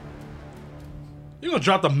 You gonna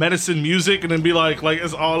drop the medicine music and then be like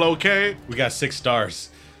it's all okay? We got 6 stars.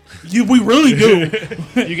 We really do.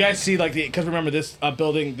 you guys see because remember this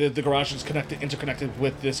building, the garage is interconnected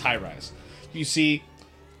with this high rise. You see,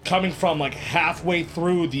 coming from like halfway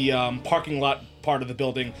through the parking lot part of the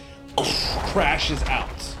building, crashes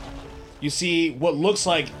out. You see what looks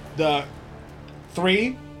like the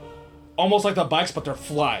 3, almost like the bikes, but they're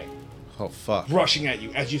flying, Oh fuck. rushing at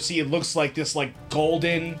you. As you see, it looks like this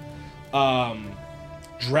golden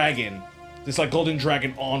dragon, golden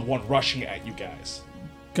dragon on one rushing at you guys.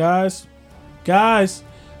 guys,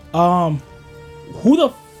 who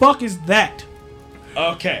the fuck is that?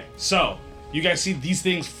 Okay, so you guys see these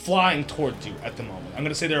things flying towards you at the moment. I'm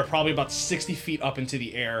gonna say they're probably about 60 feet up into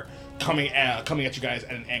the air, coming at you guys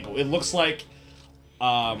at an angle. It looks like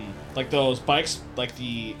those bikes,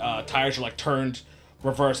 the tires are turned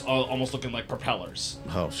reverse, almost looking like propellers.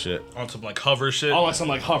 Oh shit. On some hover shit. All on some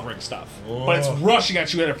hovering stuff. But it's rushing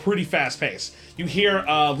at you at a pretty fast pace. You hear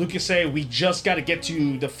Lucas say, "We just got to get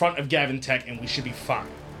to the front of Gavin Tech and we should be fine."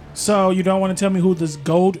 So you don't want to tell me who this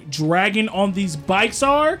gold dragon on these bikes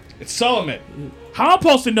are? It's Solomon. How am I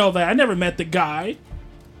supposed to know that? I never met the guy.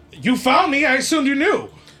 You found me. I assumed you knew.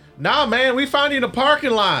 Nah, man, we found you in the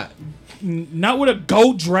parking lot. Not with a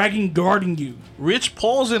gold dragon guarding you. Rich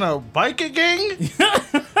Paul's in a biker gang?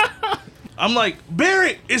 I'm like,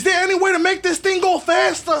 Barrett, is there any way to make this thing go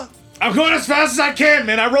faster? I'm going as fast as I can,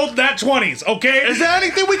 man. I rolled that 20s, okay? Is there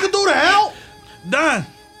anything we can do to help? Don,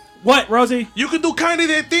 What, Rosie? you can do kind of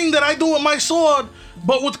that thing that I do with my sword,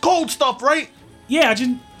 but with cold stuff, right? Yeah,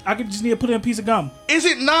 I could just need to put in a piece of gum.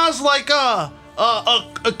 Isn't Nas like a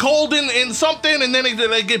cold in something and then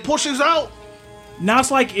they get pushes out? Now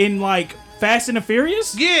it's in Fast and the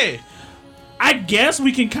Furious? Yeah. I guess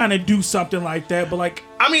we can kind of do something like that, but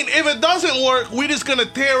I mean, if it doesn't work, we're just gonna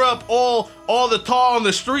tear up all the tar on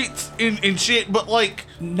the streets and shit, but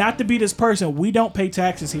not to be this person, we don't pay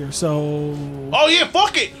taxes here, so... oh yeah,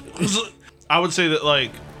 fuck it! I would say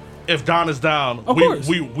that if Don is down, Of course.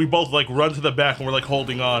 we both run to the back and we're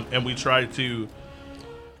holding on and we try to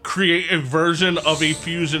create a version of a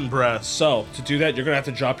fusion breath. So, to do that, you're going to have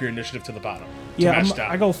to drop your initiative to the bottom. Yeah,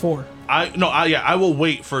 I go 4. I will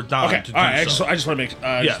wait for Don Okay, to do alright, so. I just want to make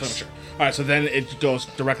Yes. sure. Alright, so then it goes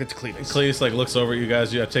directly to Cletus. Cletus looks over at you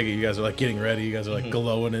guys. I take it you guys are getting ready. You guys are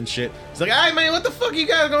glowing and shit. He's like, "Hey man, what the fuck you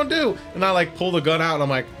guys gonna do?" And I pull the gun out and I'm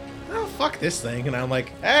like, "Oh fuck this thing." And I'm like,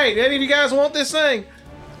 "Hey, any of you guys want this thing?"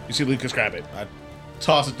 You see Lucas grab it. I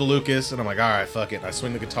toss it to Lucas and I'm like, "All right, fuck it." I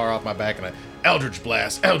swing the guitar off my back and I Eldritch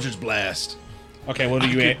Blast. Okay, what are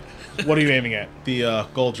you aiming at? The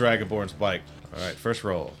Gold Dragonborn's bike. All right, first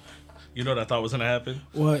roll. You know what I thought was gonna happen?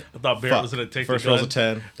 What? I thought Barrett Fuck. was gonna take First the gun roll's a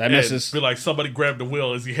 10. That and misses. be like, somebody grab the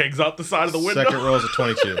wheel as he hangs out the side of the window. Second roll's a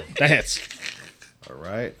 22. That hits. All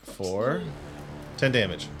right, 4. 10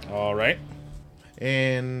 damage. Alright.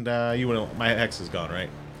 And you would my hex is gone, right?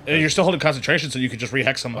 And you're still holding concentration, so you could just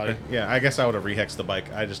re-hex somebody. Yeah, I guess I would have rehexed the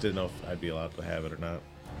bike. I just didn't know if I'd be allowed to have it or not.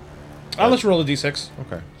 I'll let you roll a d6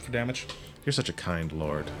 Okay. for damage. You're such a kind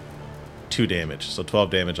lord. 2 damage, so 12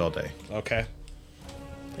 damage all day. Okay.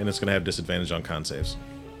 And it's going to have disadvantage on con saves.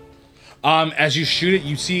 As you shoot it,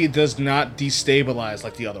 you see it does not destabilize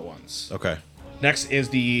like the other ones. Okay. Next is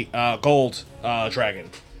the gold dragon.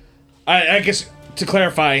 I guess to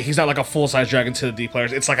clarify, he's not a full-size dragon to the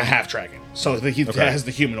players. It's like a half dragon. So he has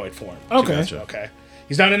the humanoid form. Okay. Gotcha. Okay.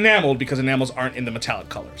 He's not enameled because enamels aren't in the metallic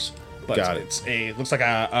colors. But Got it. it's looks like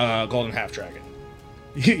a golden half dragon.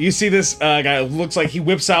 You see this guy, looks like he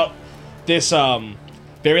whips out this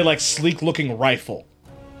very sleek-looking rifle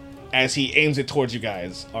as he aims it towards you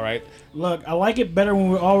guys, all right? Look, I like it better when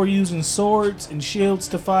we're all using swords and shields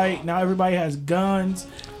to fight. Now everybody has guns.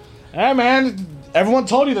 Hey, man, everyone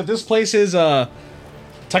told you that this place is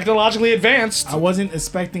technologically advanced. I wasn't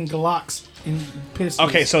expecting Glocks and pistols.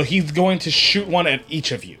 Okay, so he's going to shoot one at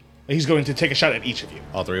each of you. He's going to take a shot at each of you.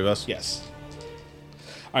 All 3 of us? Yes.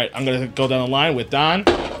 All right, I'm going to go down the line with Don.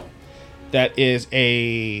 That is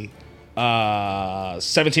a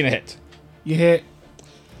 17 to hit. You hit.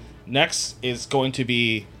 Next is going to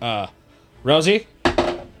be Rosie.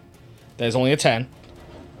 That is only a 10.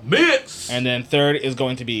 Miss. And then third is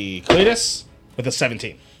going to be Cletus with a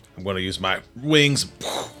 17. I'm gonna use my wings.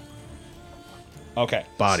 Okay.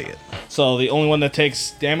 Body it. So the only one that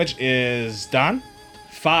takes damage is Don.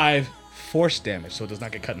 5 force damage, so it does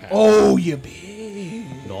not get cut in half. Oh, you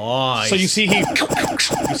bitch. Nice. So you see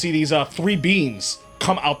you see these 3 beams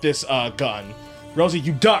come out this gun. Rosie,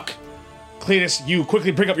 you duck. Cletus, you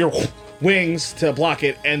quickly bring up your wings to block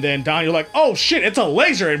it, and then Don, you're like, oh shit, it's a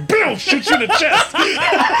laser, and boom, shoots you in the chest.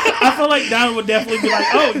 I feel like Don would definitely be like,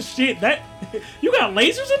 oh shit, that you got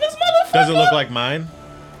lasers in this motherfucker? Does it look like mine?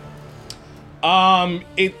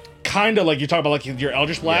 It kind of like you're talking about like your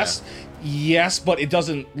Eldritch Blast. Yes, but it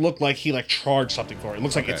doesn't look like he like charged something for it. It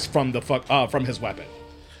looks like it's from the from his weapon.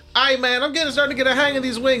 Aye, man, I'm starting to get a hang of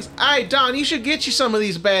these wings. Aye, Don, you should get you some of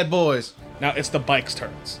these bad boys. Now it's the bike's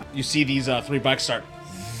turns. You see these 3 bikes start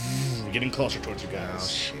getting closer towards you guys. Oh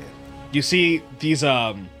shit. You see these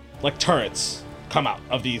like turrets come out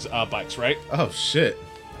of these bikes, right? Oh shit.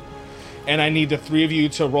 And I need the 3 of you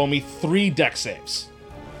to roll me 3 dex saves.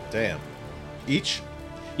 Damn. Each?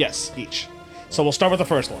 Yes, each. So we'll start with the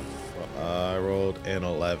first one. I rolled an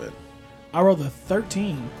 11. I rolled a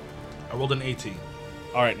 13. I rolled an 18.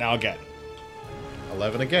 All right, now again.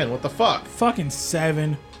 11 again. What the fuck? Fucking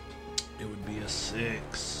 7. It would be a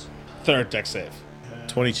 6. Third dex save.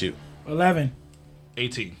 22. 11.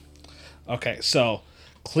 18. Okay, so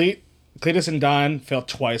Cletus and Don failed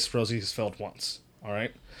twice. Rosie has failed once. All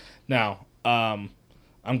right. Now, I'm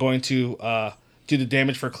going to do the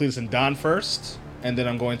damage for Cletus and Don first, and then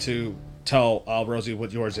I'm going to tell Rosie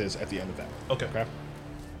what yours is at the end of that. Okay.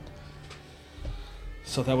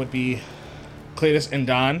 So that would be Cletus and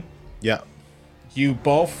Don. Yeah. You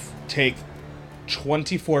both take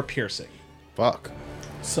 24 piercing. Fuck.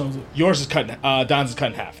 So Yours is cut. Don's is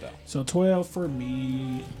cut in half, though. so 12 for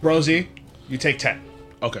me. Rosie, you take 10.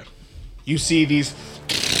 Okay. You see these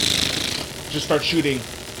just start shooting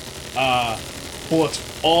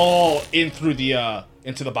bullets all in through the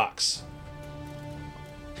into the box.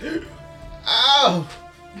 Ow!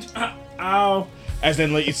 Ow. As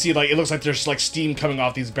then like, you see like it looks like there's like steam coming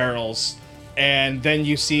off these barrels, and then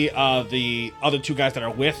you see the other 2 guys that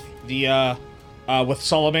are with the with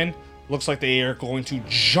Solomon. Looks like they are going to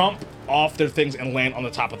jump off their things and land on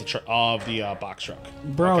the top of the box truck.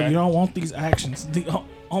 Bro, Okay? you don't want these actions. The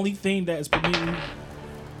only thing that is permitting.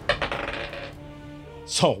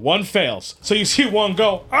 So 1 fails. So you see one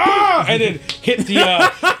go and then hit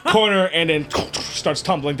the corner and then starts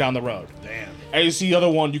tumbling down the road. Damn. And you see the other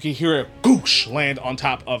one, you can hear it goosh land on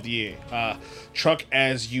top of the truck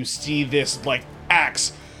as you see this like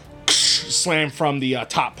axe slam from the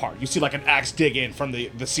top part. You see like an axe dig in from the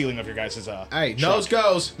ceiling of your guys' Hey, truck. nose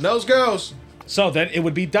goes. Nose goes. So then it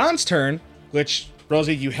would be Don's turn, which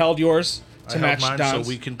Rosie, you held yours to I held match mine Don's. so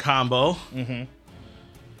we can combo.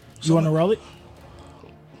 You want to roll it?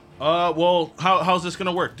 Well, how's this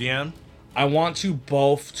gonna work, DM? I want you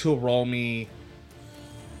both to roll me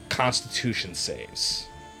Constitution saves.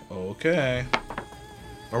 Okay.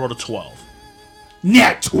 I rolled a 12.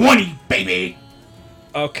 Nat 20, baby.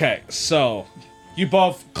 Okay, so you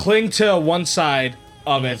both cling to one side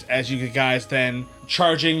of it as you guys then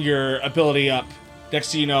charging your ability up.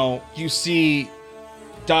 Next thing you know, you see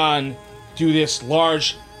Don do this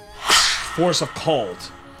large force of cold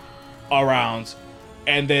around,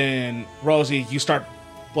 and then Rosie, you start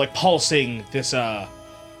like pulsing this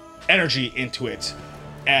energy into it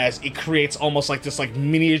as it creates almost like this like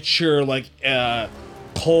miniature like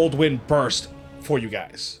cold wind burst for you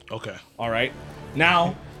guys. Okay. All right.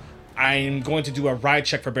 Now, I'm going to do a ride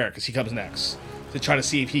check for Barrett because he comes next to try to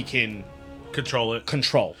see if he can Control it.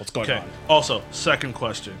 control what's going Okay. on. Also, second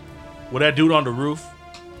question. Would that dude on the roof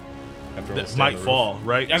that might fall,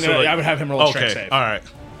 right? I would have him roll a strength Okay. save. All right.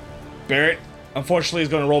 Barrett, unfortunately, is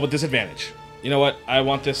going to roll with disadvantage. You know what? I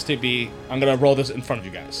want this to be. I'm going to roll this in front of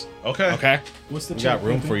you guys. Okay. Okay. What's the We got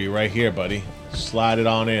room for you right here, buddy. Slide it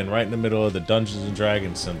on in, right in the middle of the Dungeons and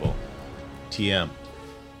Dragons symbol. TM.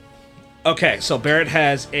 Okay. So Barrett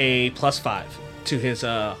has a +5 to his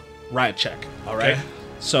ride check. All right. Okay.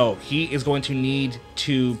 So he is going to need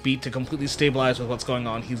to beat to completely stabilize with what's going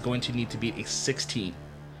on. He's going to need to beat a 16.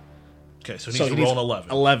 Okay. So he So needs he to needs roll an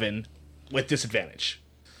 11. 11 with disadvantage.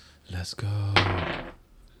 Let's go.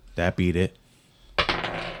 That beat it.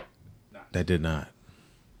 That did not.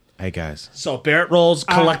 Hey, guys. So Barrett rolls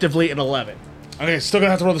collectively an 11. Okay, still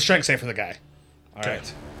gonna have to roll the strength save for the guy. All Okay.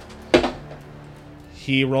 right.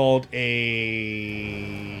 He rolled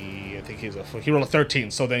a. I think he rolled a 13.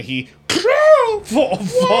 So then he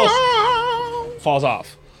falls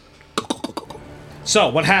off. So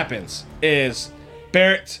what happens is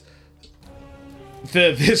Barrett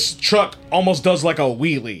this truck almost does like a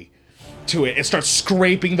wheelie to it. It starts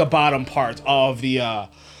scraping the bottom part of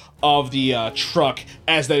the truck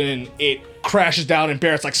as then it crashes down and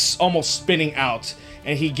Barrett's like almost spinning out,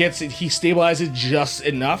 and he stabilizes just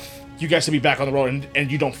enough you guys to be back on the road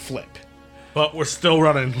and you don't flip. But we're still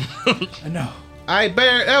running. I know. Hey,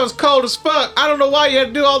 Barrett, that was cold as fuck. I don't know why you had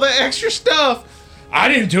to do all that extra stuff. I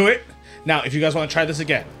didn't do it. Now, if you guys want to try this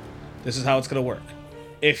again, this is how it's gonna work.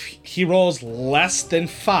 If he rolls less than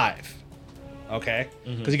 5, okay,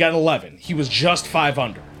 because he got an 11, he was just 5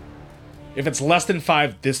 under. If it's less than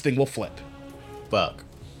 5, this thing will flip. Fuck.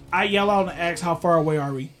 I yell out and ask, how far away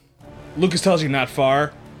are we? Lucas tells you not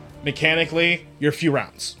far. Mechanically, you're a few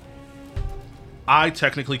rounds. I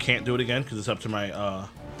technically can't do it again because it's up to my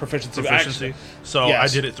Proficiency. proficiency. So yes.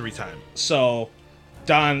 I did it 3 times. So,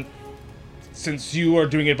 Don, since you are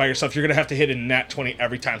doing it by yourself, you're going to have to hit a nat 20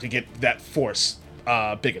 every time to get that force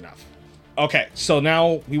big enough. Okay, so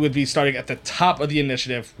now we would be starting at the top of the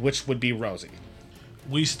initiative, which would be Rosie.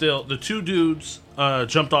 The 2 dudes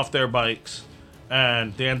jumped off their bikes,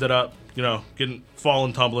 and they ended up,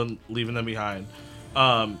 falling, tumbling, leaving them behind.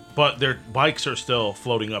 But their bikes are still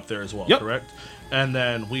floating up there as well, Yep. correct? And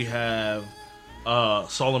then we have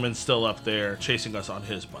Solomon still up there chasing us on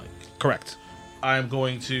his bike. Correct. I'm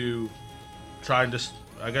going to try and just,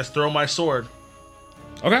 I guess, throw my sword.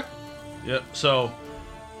 Okay. Yep. So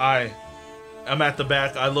I'm at the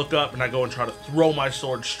back. I look up and I go and try to throw my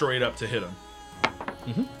sword straight up to hit him.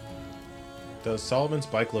 Mm-hmm. Does Solomon's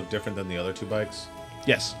bike look different than the other 2 bikes?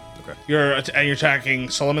 Yes. Okay. You're attacking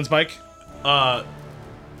Solomon's bike? I'm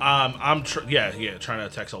trying to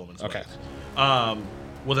attack Solomon's Okay. bike.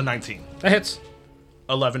 With a 19. That hits.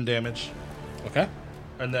 11 damage. Okay.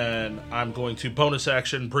 And then I'm going to bonus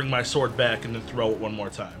action, bring my sword back, and then throw it one more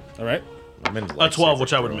time. All right. A 12,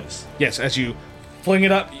 which I would miss. Yes, as you fling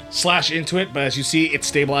it up, slash into it, but as you see, it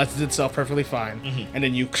stabilizes itself perfectly fine. Mm-hmm. And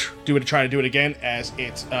then you try to do it again as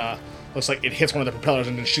it looks like it hits one of the propellers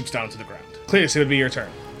and then shoots down to the ground. Clearly, it would be your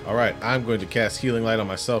turn. All right, I'm going to cast Healing Light on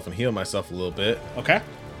myself and heal myself a little bit. Okay.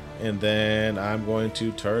 And then I'm going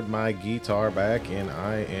to turn my guitar back, and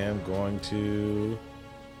I am going to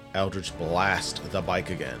Eldritch Blast the bike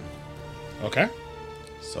again. Okay.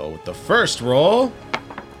 So with the first roll,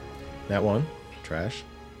 that one, trash.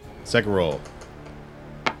 Second roll,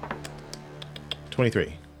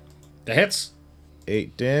 23. That hits.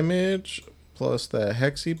 8 damage, plus that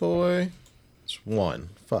Hexy boy. It's 1.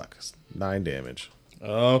 Fuck, it's 9 damage.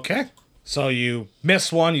 Okay. So you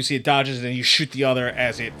miss one, you see it dodges, and then you shoot the other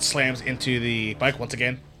as it slams into the bike once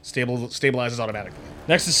again. Stabilizes automatically.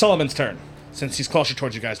 Next is Solomon's turn. Since he's closer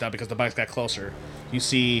towards you guys now because the bike's got closer, you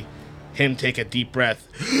see him take a deep breath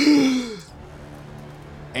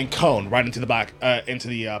and cone right into the back back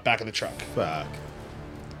of the truck. Fuck.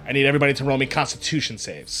 I need everybody to roll me Constitution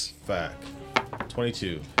saves. Fuck.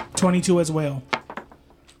 22. 22 as well.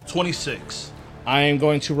 26. I am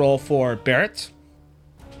going to roll for Barrett.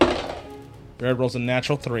 Barrett rolls a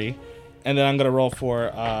natural 3. And then I'm going to roll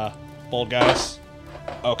for Bold Guys.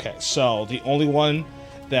 Okay, so the only one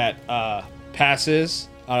that passes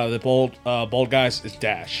out of the Bold Guys is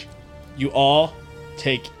Dash. You all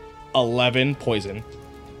take 11 poison.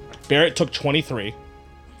 Barrett took 23.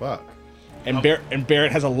 Fuck. And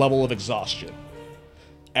Barrett has a level of exhaustion.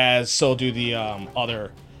 As so do the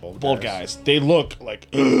other Bold guys. They look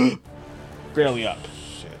like barely up.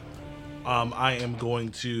 Shit. I am going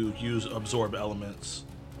to use Absorb Elements.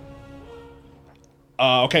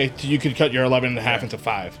 Okay, so you could cut your 11 and a half into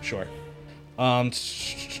 5, sure.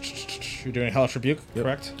 You're doing Hellish Rebuke,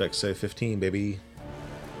 correct? Dex save 15, baby.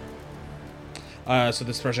 So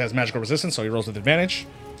this person has magical resistance, so he rolls with advantage.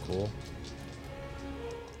 Cool.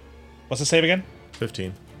 What's the save again?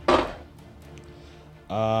 15.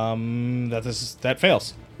 That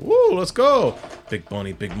fails. Woo, let's go. Big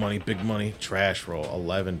money, big money, big money. Trash roll,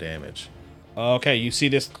 11 damage. Okay, you see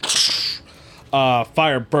this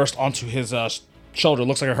fire burst onto his shoulder.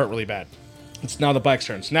 Looks like it hurt really bad. It's now the bike's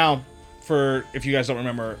turn. Now, for if you guys don't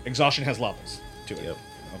remember, exhaustion has levels to it. Yep.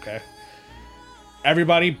 Okay.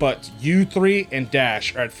 Everybody but you 3 and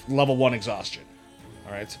Dash are at level 1 exhaustion.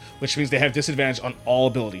 All right, which means they have disadvantage on all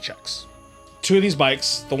ability checks. 2 of these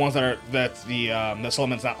bikes, the ones that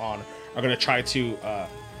Solomon's not on, are gonna try to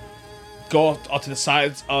go up to the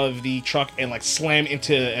sides of the truck and like slam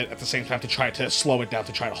into it at the same time to try to slow it down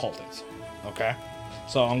to try to halt it. Okay,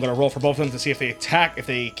 so I'm gonna roll for both of them to see if they attack, if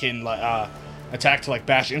they can attack to like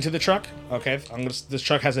bash into the truck. Okay, this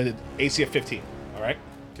truck has an AC of 15. All right.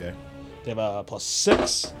 Okay. They have a plus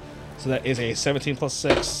 6, so that is a 17 plus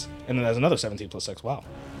 6, and then there's another 17 plus 6. Wow.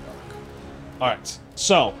 All right.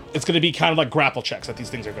 So it's going to be kind of like grapple checks that these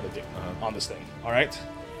things are going to do on this thing. All right.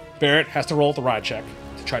 Barrett has to roll the ride check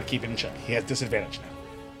to try to keep it in check. He has disadvantage now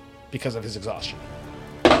because of his exhaustion.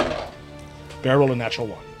 Barrett rolled a natural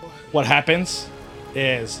 1. What happens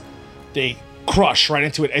is they crush right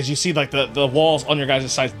into it as you see like the walls on your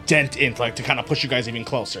guys' sides dent in like to kind of push you guys even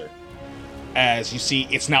closer. As you see,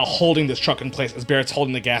 it's now holding this truck in place. As Barrett's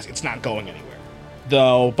holding the gas, it's not going anywhere.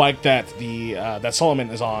 The bike that that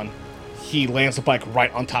Solomon is on, he lands the bike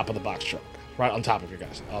right on top of the box truck, right on top of your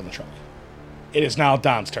guys on the truck. It is now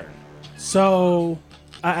Don's turn. So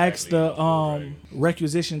I asked the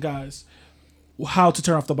requisition guys how to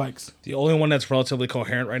turn off the bikes. The only one that's relatively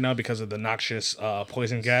coherent right now because of the noxious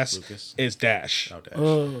poison gas is Dash.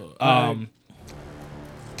 Oh, Dash.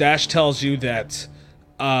 Dash tells you that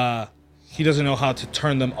he doesn't know how to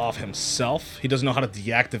turn them off himself. He doesn't know how to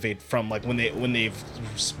deactivate from like when they've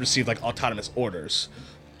received like autonomous orders.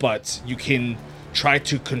 But you can try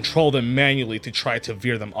to control them manually to try to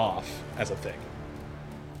veer them off as a thing.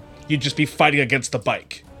 You'd just be fighting against the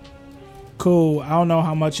bike. Cool. I don't know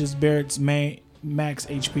how much is Barrett's max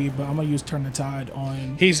HP, but I'm gonna use Turn the Tide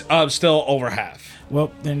on. He's still over half.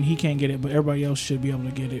 Well, then he can't get it, but everybody else should be able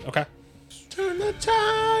to get it. Okay. Turn the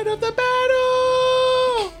tide of the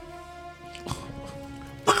battle.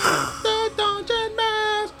 The dungeon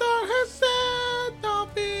master has set the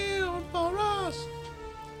field for us.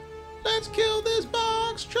 Let's kill this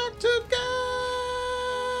box truck together.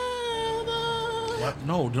 What?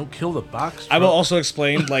 No, don't kill the box. I will also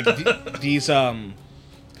explain like these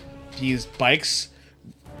bikes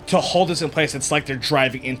to hold this in place. It's like they're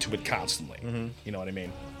driving into it constantly. You know what I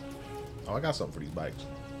mean? Oh, I got something for these bikes.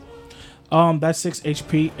 That's 6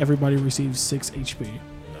 HP. Everybody receives 6 HP.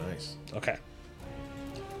 Nice. Okay.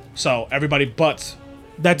 So everybody but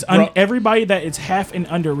That's everybody that is half and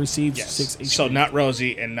under receives yes. 6 HP. So not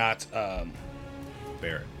Rosie and not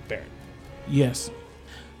Barrett. Yes.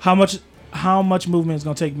 How much movement is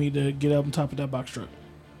gonna take me to get up on top of that box truck?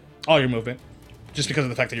 All your movement, just because of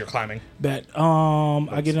the fact that you're climbing. Bet.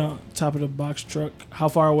 I get on top of the box truck. How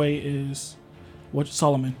far away is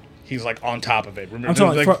Solomon? He's like on top of it. Remember, I'm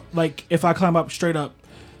talking like if I climb up straight up.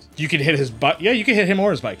 you can hit his butt. Yeah, you can hit him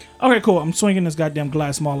or his bike. Okay, cool. I'm swinging this goddamn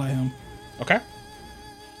BladesMaw at him. Okay.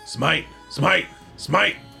 Smite. Let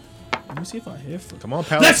me see if I hit. Come on,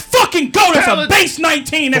 Pal. Let's fucking go. That's a base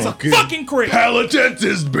 19. That's a fucking crit.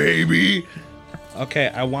 Paladentist, baby. Okay,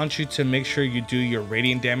 I want you to make sure you do your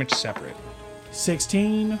radiant damage separate.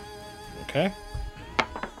 16, Okay.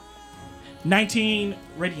 19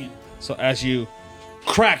 radiant. So as you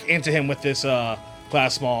crack into him with this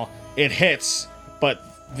BladesMaw, it hits, but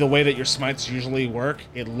the way that your smites usually work,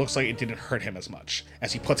 it looks like it didn't hurt him as much.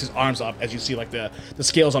 As he puts his arms up, as you see like the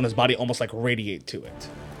scales on his body almost like radiate to it.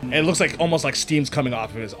 And it looks like almost like steam's coming off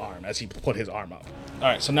of his arm as he put his arm up. All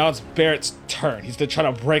right, so now it's Barrett's turn. He's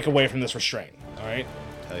trying to break away from this restraint. All right.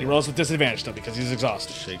 He rolls with disadvantage though because he's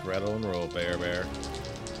exhausted. Shake, rattle, and roll, bear.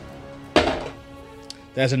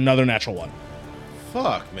 That's another natural 1.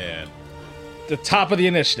 Fuck, man. The top of the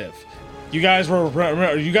initiative. You guys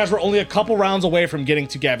were only a couple rounds away from getting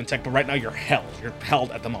to Gavin Tech, but right now you're held. You're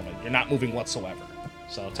held at the moment. You're not moving whatsoever.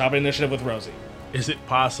 So top of the initiative with Rosie. Is it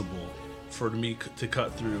possible for me to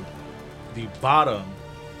cut through the bottom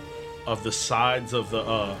of the sides of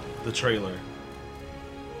the trailer,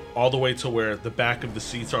 all the way to where the back of the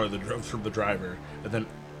seats are from the driver, and then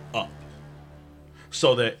up,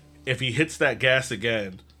 so that if he hits that gas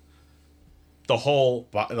again, the whole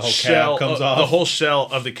shell cab comes off. The whole shell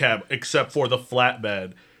of the cab, except for the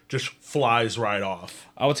flatbed, just flies right off.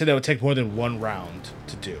 I would say that would take more than 1 round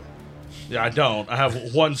to do. Yeah, I don't. I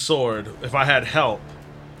have 1 sword. If I had help,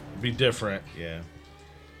 it'd be different. Yeah.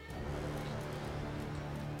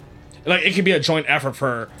 Like it could be a joint effort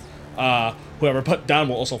for whoever, but Don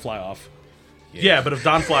will also fly off. Yeah, but if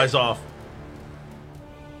Don flies off,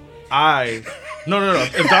 No.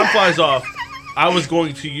 If Don flies off, I was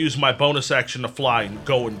going to use my bonus action to fly and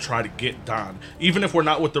go and try to get Don. Even if we're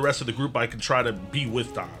not with the rest of the group, I can try to be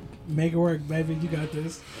with Don. Make it work, baby. You got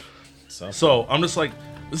this. So I'm just like,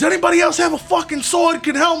 does anybody else have a fucking sword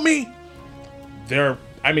can help me?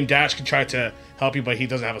 Dash can try to help you, but he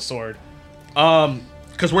doesn't have a sword.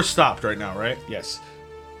 Because we're stopped right now, right? Yes.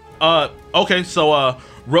 Okay, so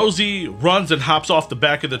Rosie runs and hops off the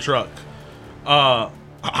back of the truck.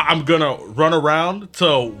 I'm gonna run around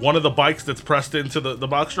to one of the bikes that's pressed into the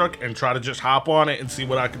box truck and try to just hop on it and see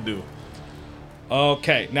what I can do.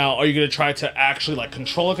 Okay, now are you gonna try to actually like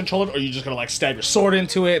control it, or are you just gonna like stab your sword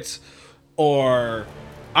into it, or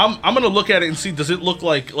I'm gonna look at it and see, does it look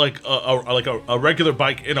like a regular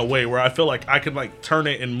bike in a way where I feel like I can like turn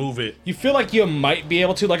it and move it? You feel like you might be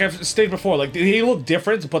able to, like I've stated before, like they look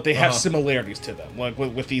different, but they have similarities to them, like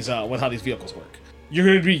with these with how these vehicles work.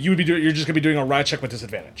 You're just gonna be doing a ride check with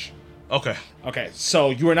disadvantage. Okay. Okay, so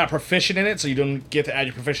you are not proficient in it, so you don't get to add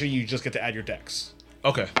your proficiency. You just get to add your dex.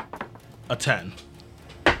 Okay. A 10.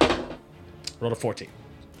 Roll a 14.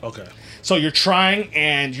 Okay. So you're trying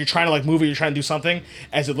to like move it, you're trying to do something,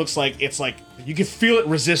 as it looks like it's like you can feel it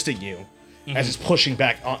resisting you as it's pushing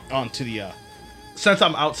back onto the Since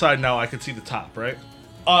I'm outside now, I can see the top, right?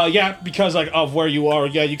 yeah, because like of where you are,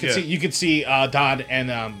 yeah, you can see Don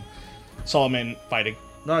and Solomon fighting.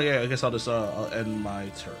 No, yeah, I guess I'll just I'll end my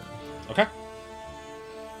turn. Okay.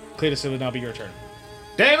 Cletus, it would now be your turn.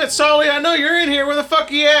 Damn it, Sully! I know you're in here. Where the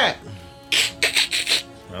fuck are you at?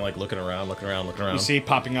 I like looking around. You see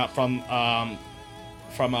popping up from Ollie's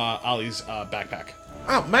backpack.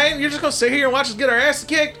 Oh man, you're just gonna sit here and watch us get our asses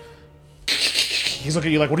kicked? He's looking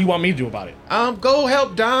at you like, what do you want me to do about it? Go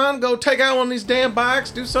help Don. Go take out one of these damn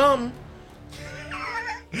bikes. Do something.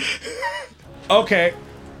 Okay.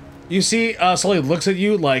 You see Sully looks at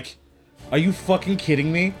you like, are you fucking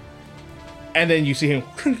kidding me? And then you see him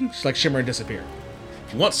just like shimmer and disappear.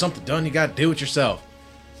 If you want something done, you gotta do it yourself.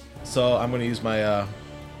 So I'm gonna use my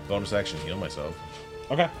bonus action to heal myself.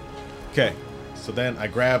 Okay. Okay. So then I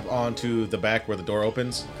grab onto the back where the door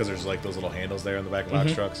opens, because there's like those little handles there in the back of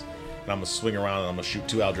box trucks. And I'm gonna swing around and I'm gonna shoot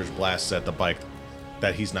 2 Eldritch Blasts at the bike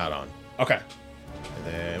that he's not on. Okay. And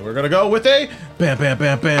then we're gonna go with a bam, bam,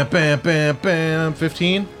 bam, bam, bam, bam, bam.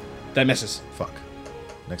 15. That misses. Fuck.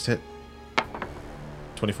 Next hit.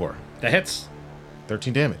 24. That hits.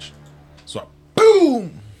 13 damage. So,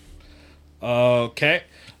 boom! Okay.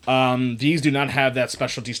 These do not have that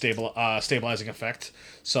special stabilizing effect,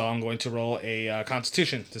 so I'm going to roll a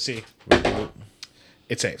Constitution to see.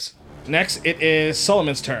 It saves. Next, it is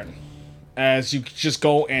Solomon's turn. As you just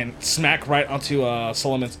go and smack right onto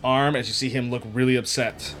Solomon's arm, as you see him look really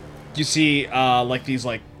upset. You see like these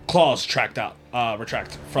like claws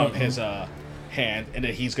retract from his hand, and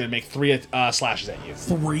then he's gonna make 3 slashes at you.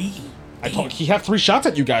 3? I told he had 3 shots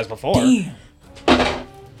at you guys before. Damn.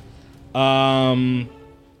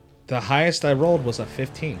 The highest I rolled was a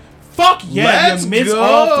 15. Fuck yeah, Let's you missed go!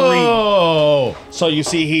 all 3. So you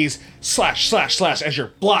see he's slash as your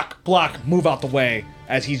block, move out the way,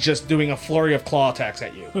 as he's just doing a flurry of claw attacks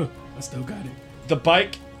at you. I still got it. The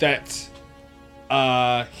bike that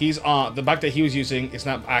he's on, the bike that he was using is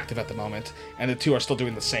not active at the moment, and the 2 are still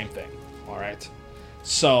doing the same thing. All right.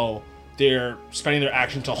 So they're spending their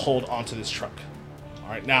action to hold onto this truck. All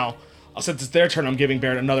right. Now, since it's their turn, I'm giving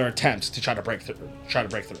Barrett another attempt to try to break through.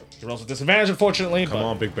 He rolls with disadvantage, unfortunately. Come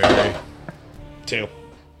on, Big Barry. 2.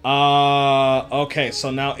 Okay,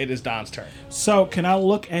 so now it is Don's turn. So, can I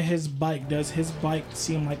look at his bike? Does his bike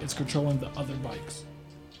seem like it's controlling the other bikes?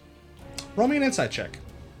 Roll me an insight check.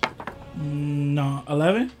 No.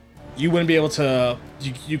 11? You wouldn't be able to.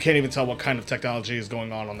 You can't even tell what kind of technology is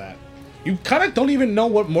going on that. You kind of don't even know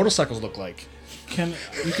what motorcycles look like. You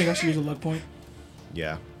think I should use a luck point?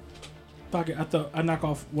 Yeah. Fuck it. I knock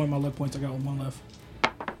off one of my luck points. I got 1 left.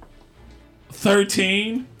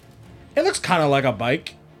 13? It looks kind of like a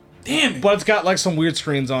bike, Damn it. but it's got like some weird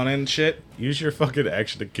screens on it and shit. Use your fucking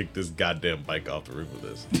action to kick this goddamn bike off the roof of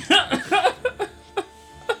this.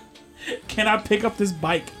 Can I pick up this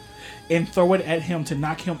bike and throw it at him to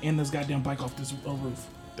knock him and this goddamn bike off this roof?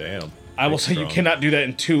 Damn. I will say you cannot do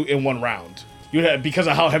that in one round. Because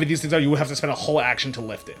of how heavy these things are, you would have to spend a whole action to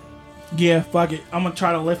lift it. Yeah, fuck it. I'm gonna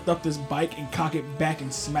try to lift up this bike and cock it back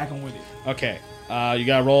and smack him with it. Okay. You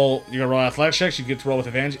gotta roll athletics checks. You get to roll with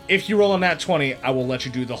advantage. If you roll on that 20, I will let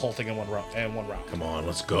you do the whole thing in one round. Come on,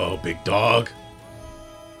 let's go, big dog.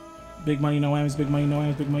 Big money, no whammies. Big money, no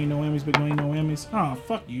whammies. Big money, no whammies. Big money, no whammies. Oh,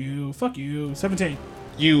 fuck you. Fuck you. 17.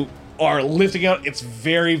 You are lifting out. It's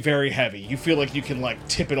very, very heavy. You feel like you can like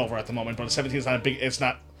tip it over at the moment, but a 17 is not it's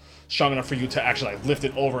not strong enough for you to actually like lift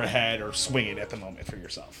it overhead or swing it at the moment for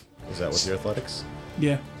yourself. Is that with your athletics?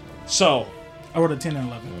 Yeah. So I rolled a 10 and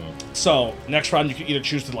 11. So next round you can either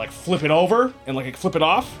choose to like flip it over and like flip it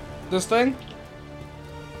off this thing,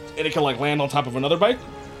 and it can like land on top of another bike,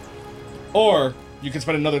 or you can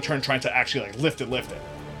spend another turn trying to actually like lift it.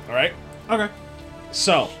 All right. Okay.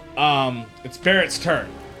 So it's Barrett's turn.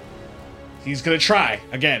 He's gonna try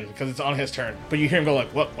again because it's on his turn, but you hear him go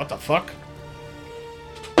like, "What the fuck?"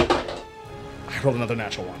 I rolled another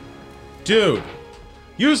natural 1. Dude,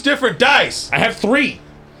 use different dice. I have 3.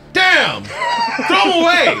 Damn! Throw them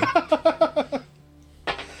away!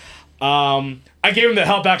 I gave him the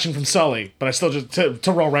help action from Sully, but I still just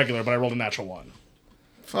to roll regular, but I rolled a natural 1.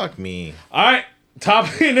 Fuck me. All right,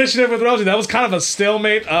 Top initiative with Rosie. That was kind of a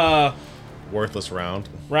stalemate Worthless round.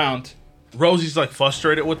 round. Rosie's like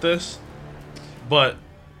frustrated with this, but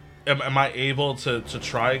am I able to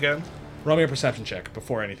try again? Roll me a perception check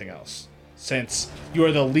before anything else, since you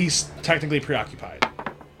are the least technically preoccupied.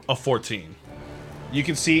 A 14. You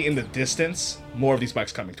can see in the distance more of these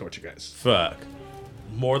bikes coming towards you guys, Fuck.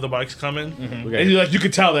 More of the bikes coming. We and you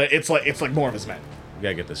could tell that it's like more of his men.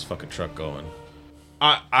 gotta get this fucking truck going.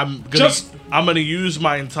 I'm Just- gonna use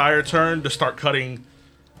my entire turn to start cutting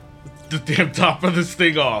the damn top of this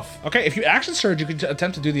thing off. Okay, if you action surge, you can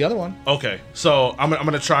attempt to do the other one. Okay, so I'm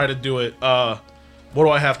gonna try to do it. What do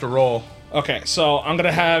I have to roll? Okay, so I'm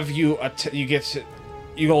gonna have you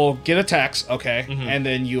you'll get attacks, okay, and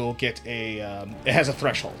then you'll get a it has a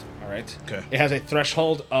threshold, all right. Okay. It has a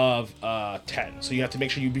threshold of 10, so you have to make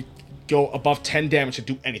sure you go above 10 damage to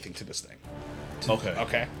do anything to this thing. Okay.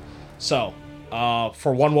 Okay, so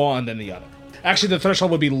for one wall and then the other. Actually, the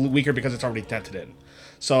threshold would be weaker because it's already dented in.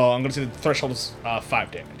 So I'm gonna say the threshold is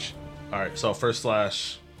 5 damage. All right. So first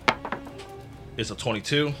slash is a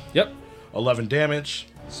 22. Yep. 11 damage.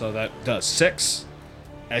 So that does 6.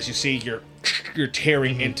 As you see, you're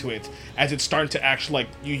tearing into it as it's starting to actually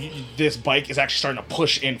this bike is actually starting to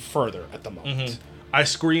push in further at the moment. I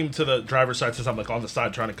scream to the driver's side since I'm like on the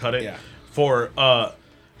side trying to cut it. Yeah. For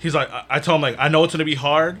he's like, I told him like I know it's gonna be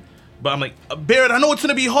hard, but I'm like, Barrett, I know it's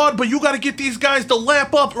gonna be hard, but you gotta get these guys to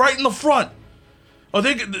lap up right in the front, or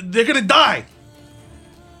they're gonna die.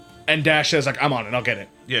 And Dash says like, I'm on it, I'll get it.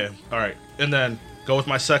 Yeah. All right. And then go with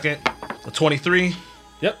my second, a 23,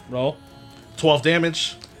 Yep, roll. 12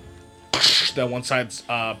 damage. That one side's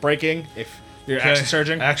breaking if you're action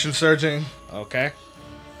surging. Action surging. Okay,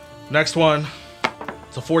 Next one,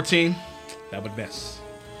 it's a 14. that would miss.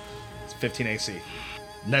 It's 15 AC.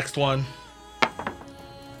 Next one,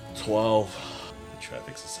 12. The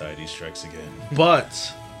Traffic Society strikes again.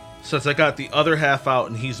 But since I got the other half out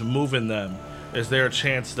and he's moving them, is there a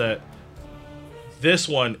chance that this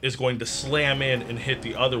one is going to slam in and hit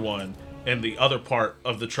the other one, and the other part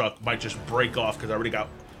of the truck might just break off because I already got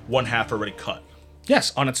one half already cut?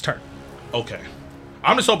 Yes, on its turn. Okay.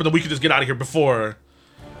 I'm just hoping that we could just get out of here before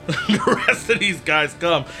the rest of these guys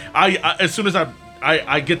come. I as soon as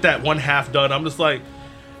I get that one half done, I'm just like,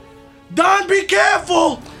 Don, be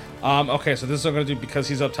careful! Okay, so this is what I'm gonna do because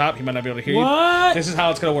he's up top. He might not be able to hear What? you. This is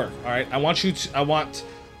how it's gonna work. All right, I want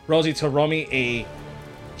Rosie to roll me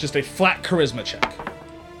just a flat charisma check.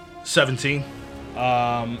 17.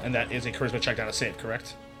 And that is a charisma check, not a save,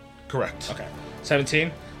 correct? Correct. Okay,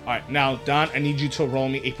 17. All right, now Don, I need you to roll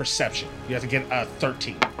me a perception. You have to get a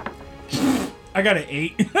 13. I got an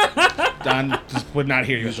 8. Don just would not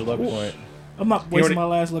hear you. Use your luck point. I'm not already- wasting my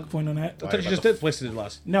last luck point on that. I thought you just did wasted it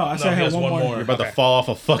last. No, I said No, I he had has one one more. more. You're about Okay. to fall off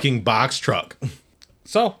a fucking box truck.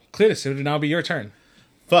 So, Cletus, it would now be your turn.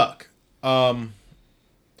 Fuck.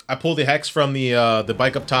 I pulled the hex from the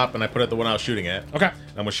bike up top and I put it at the one I was shooting at. Okay.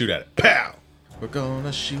 I'm gonna shoot at it. Pow! We're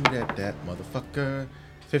gonna shoot at that motherfucker.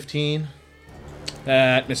 15.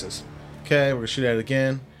 That misses. Okay, we're gonna shoot at it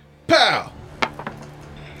again. Pow!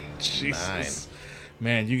 Jesus.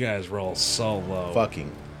 Man, you guys roll so low.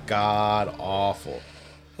 Fucking god awful.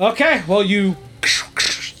 Okay, well you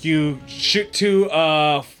shoot to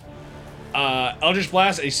Eldritch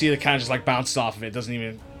Blast and you see it kind of just like bounces off of it. Doesn't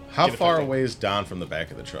even How get far affected. away is Don from the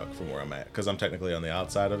back of the truck from where I'm at? Because I'm technically on the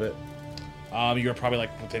outside of it. You're probably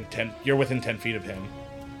like within 10. You're within 10 feet of him.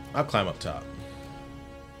 I'll climb up top.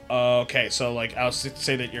 Okay, so like I'll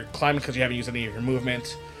say that you're climbing because you haven't used any of your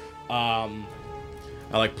movement.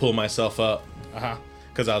 I like pull myself up Uh-huh.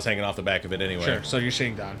 because I was hanging off the back of it anyway. Sure. So you're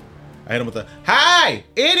seeing Don. I hit him with a hi,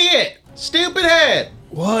 idiot, stupid head.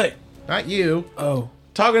 What? Not you. Oh.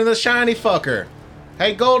 Talking to the shiny fucker.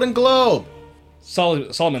 Hey, Golden Globe.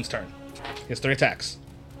 Solomon's turn. He has 3 attacks.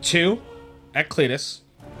 2 at Cletus,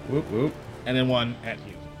 Whoop whoop and then 1 at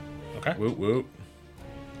you. Okay. whoop whoop.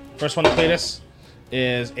 First one to Cletus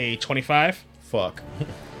is a 25. Fuck.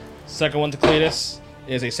 Second one to Cletus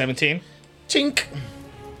is a 17. Chink.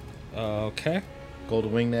 Okay.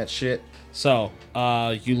 Golden wing that shit. So,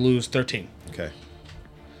 you lose 13. Okay.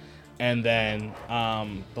 And then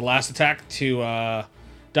the last attack to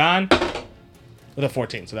Don with a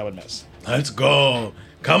 14, so that would miss. Let's go.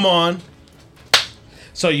 Come on.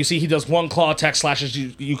 So you see he does one claw attack, slashes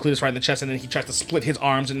Euclidus right in the chest, and then he tries to split his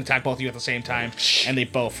arms and attack both of you at the same time, and they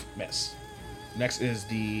both miss. Next is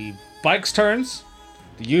the bike's turns.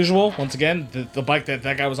 The usual, once again, the bike that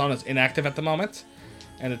guy was on is inactive at the moment,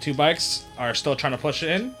 and the 2 bikes are still trying to push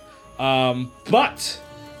in. But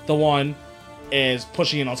the one is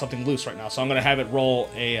pushing in on something loose right now, so I'm going to have it roll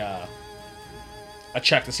a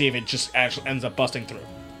check to see if it just actually ends up busting through.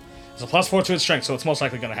 It's a +4 to its strength, so it's most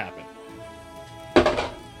likely going to happen.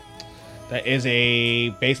 That is a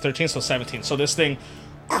base 13, so 17. So this thing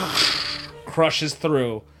crushes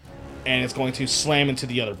through, and it's going to slam into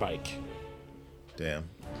the other bike. Damn.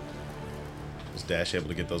 Was Dash able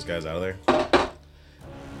to get those guys out of there?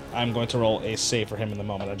 I'm going to roll a save for him in the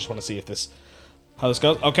moment. I just want to see how this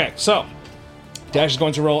goes. Okay, so Dash is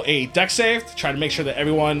going to roll a dex save to try to make sure that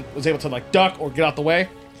everyone was able to like duck or get out the way.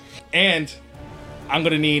 And I'm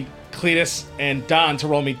going to need Cletus and Don to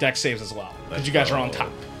roll me dex saves as well, because you guys are on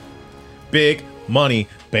top. Big money,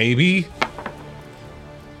 baby.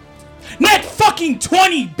 Net fucking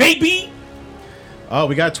 20, baby! Oh,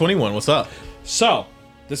 we got 21. What's up? So,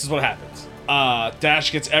 this is what happens.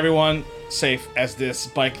 Dash gets everyone safe as this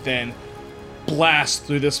bike then blasts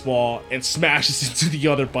through this wall and smashes into the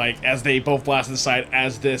other bike as they both blast inside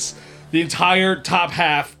as the entire top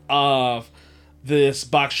half of this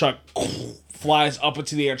box truck flies up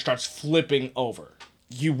into the air and starts flipping over.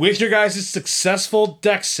 You, with your guys' successful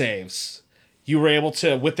dex saves, you were able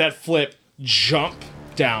to, with that flip, jump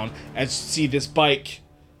down and see this bike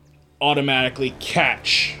automatically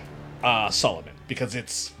catch Sullivan because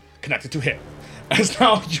it's connected to him. As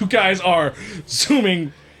now you guys are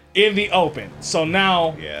zooming in the open. So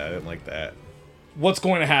now, Yeah, I didn't like that. what's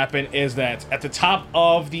going to happen is that at the top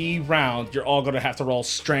of the round, you're all going to have to roll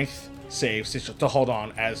strength saves to hold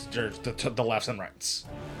on as the lefts and rights.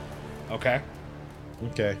 Okay?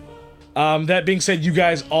 Okay. That being said, you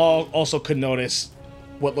guys all also could notice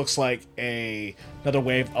what looks like another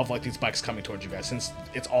wave of like these bikes coming towards you guys, since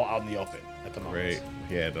it's all out in the open at the moment. Great.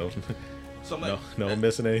 Yeah, So I'm no like, one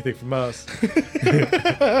missing anything from us.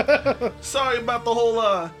 sorry about the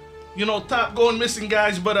whole, top going missing,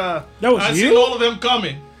 guys, but That was I you? seen all of them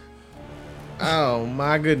coming. Oh,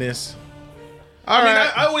 my goodness. I All mean,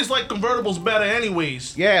 right. I always like convertibles better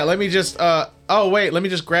anyways. Yeah, let me just, let me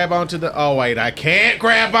just grab onto the, I can't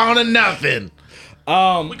grab onto nothing.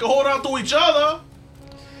 We can hold on to each other.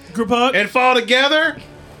 Group hug? And fall together?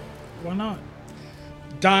 Why not?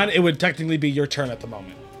 Don, it would technically be your turn at the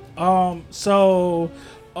moment. So,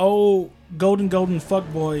 golden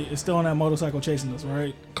fuckboy is still on that motorcycle chasing us,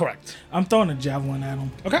 right? Correct. I'm throwing a javelin at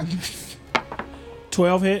him. Okay.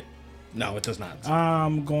 12 hit. No, it does not.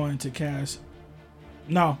 I'm going to cast.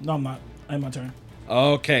 No, I'm not. Ain't my turn.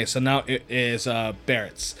 Okay, so now it is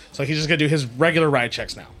Barrett's. So he's just gonna do his regular ride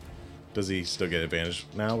checks now. Does he still get advantage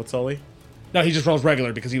now with Sully? No, he just rolls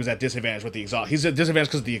regular because he was at disadvantage with the exhaust. He's at disadvantage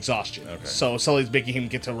because of the exhaustion. Okay. So Sully's making him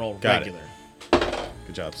get to roll Got it. regular.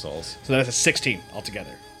 Good job, Souls. So that's a 16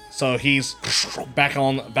 altogether. So he's back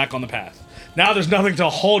on the path. Now there's nothing to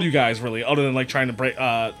hold you guys really, other than like trying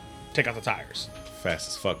to take out the tires. Fast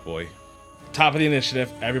as fuck, boy. Top of the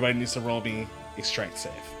initiative. Everybody needs to roll me a strength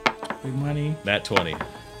save. Big money. Nat 20.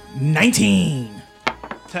 19.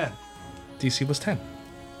 10. DC was 10.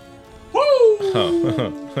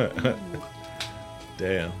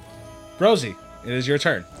 Damn. Rosie, it is your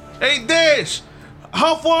turn. Hey, Dash,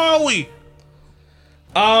 how far are we?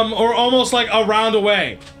 Or almost like a round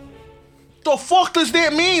away. The fuck does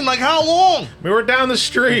that mean? Like, how long? We were down the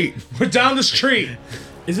street. We're down the street.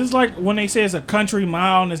 Is this like when they say it's a country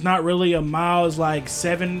mile and it's not really a mile, it's like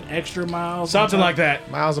 7 extra miles? Something like that.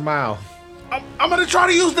 Miles a mile. I'm gonna try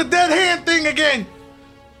to use the dead hand thing again.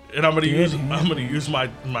 And I'm gonna Dead use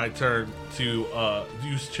my turn to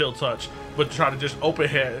use chill touch, but try to just open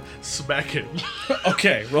hand smack him.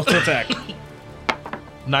 Okay, roll to attack.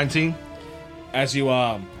 19. As you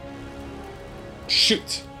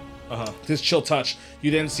shoot this chill touch,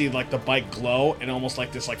 you then see like the bike glow and almost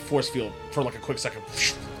like this like force field for like a quick second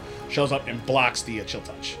shows up and blocks the chill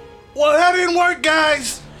touch. Well, that didn't work,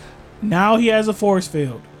 guys. Now he has a force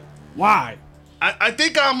field. Why? I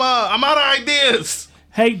think I'm out of ideas.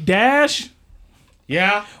 Hey, Dash,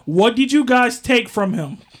 Yeah, what did you guys take from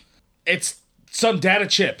him? it's some data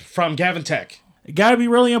chip from Gavin Tech, It gotta be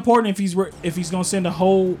really important if he's gonna send a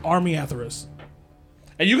whole army after us.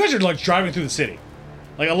 and you guys are like driving through the city.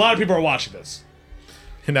 Like a lot of people are watching this,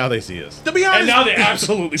 And now they see us. To be honest, and now they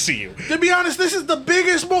absolutely see you. to be honest, this is the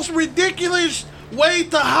biggest, most ridiculous way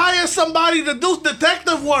to hire somebody to do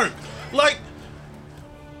detective work. Like,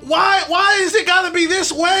 why is it gotta be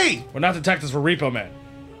this way? We're not detectives, we're repo men.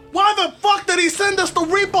 Why the fuck did he send us to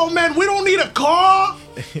Repo Man? We don't need a car.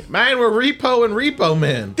 Man, we're Repo and Repo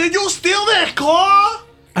Men. Did you steal that car?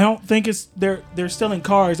 I don't think it's they're stealing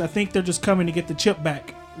cars. I think they're just coming to get the chip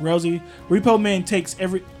back. Rosie, Repo Man takes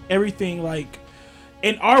everything. Like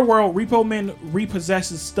in our world, Repo Man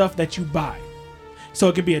repossesses stuff that you buy. So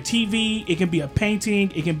it can be a TV, it can be a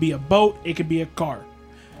painting, it can be a boat, it can be a car.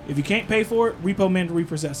 If you can't pay for it, Repo Man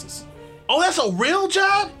repossesses. Oh, that's a real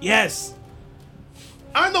job? Yes.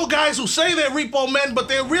 I know guys who say they're repo men, but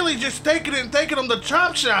they're really just taking them to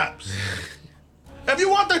chop shops. If you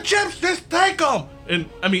want the chips, just take them. And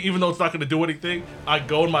I mean, even though it's not going to do anything, I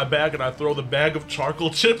go in my bag and I throw the bag of charcoal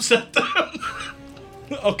chips at them.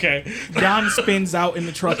 Okay. Don spins out in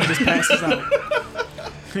the truck and just passes out.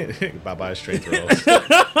 Bye-bye straight throws.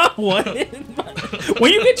 What?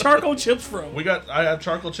 Where you get charcoal chips from? I have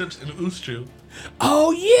charcoal chips in Ustru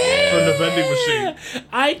Oh yeah, from the vending machine.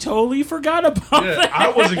 I totally forgot about Yeah, that. I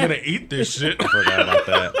wasn't going to eat this shit. Forgot about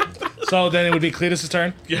that. So then it would be Cletus'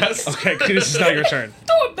 turn? Yes. Okay, Cletus, is now your turn.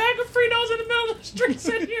 Throw a bag of Fritos in the middle of the street.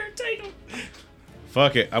 Sit here and take them.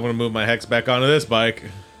 Fuck it. I'm gonna move my hex back onto this bike.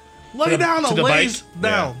 Lay down to or the lays bike?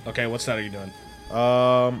 down. Okay, what stat are you doing?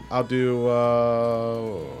 I'll do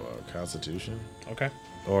Constitution Okay.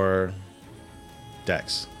 or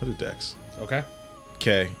Dex. I'll do Dex. Okay.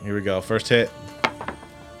 Okay, here we go. First hit.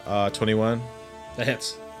 21. That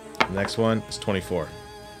hits. Next one is 24.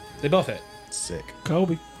 They both hit. Sick.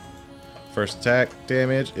 Kobe. First attack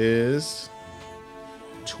damage is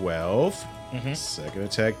 12. Mm-hmm. Second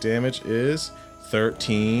attack damage is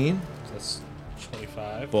 13. So that's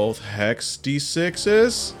 25. Both hex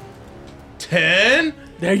d6s. 10.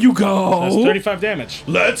 There you go. That's 35 damage.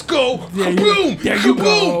 Let's go. There you- Kaboom. there you Kaboom.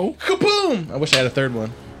 go. Kaboom. I wish I had a third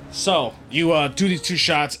one. So you do these two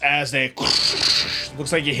shots as they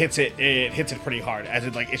looks like it hits it. It hits it pretty hard as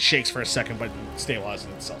it shakes for a second, but stabilizes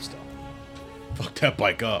itself still. Fuck that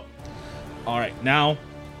bike up. All right, now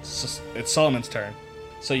it's Solomon's turn.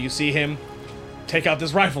 So you see him take out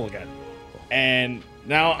this rifle again, and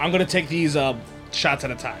now I'm gonna take these shots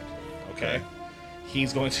at a time. Okay.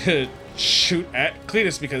 He's going to shoot at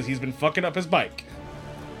Cletus because he's been fucking up his bike.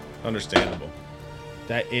 Understandable.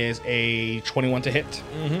 That is a 21 to hit.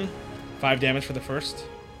 Mm-hmm. 5 damage for the first.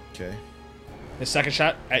 Okay. His second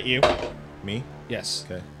shot at you. Me? Yes.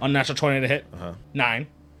 Okay. Unnatural 20 to hit. Uh-huh. 9.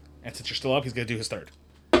 And since you're still up, he's going to do his third.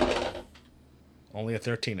 Only a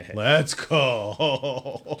 13 to hit. Let's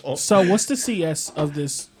go. So what's the CS of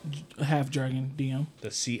this half dragon DM?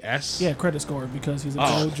 The CS? Yeah, credit score because he's a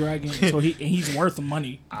Oh. gold dragon, so he's worth the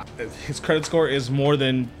money. His credit score is more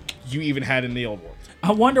than you even had in the old world.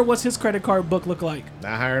 I wonder what's his credit card book look like.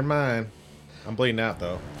 Not higher than mine. I'm bleeding out,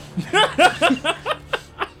 though.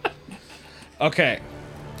 Okay.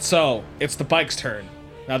 So, it's the bike's turn.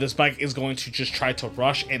 Now, this bike is going to just try to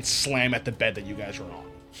rush and slam at the bed that you guys were on.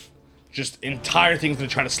 Just entire thing's going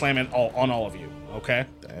to try to slam it on all of you. Okay?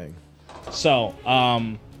 Dang. So,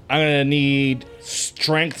 I'm going to need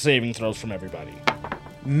strength saving throws from everybody.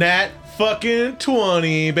 Nat fucking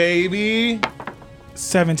 20, baby.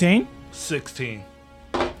 17. 16.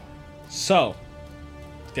 So,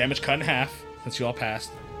 damage cut in half, since you all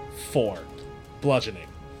passed. 4. Bludgeoning.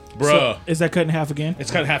 Bruh. So, is that cut in half again?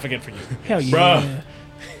 It's cut in half again for you. Hell yeah. Bruh.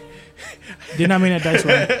 Did not mean that dice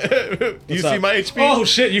roll. you see up? my HP? Oh,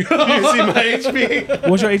 shit. You You see my HP?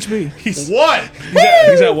 What's your HP? What?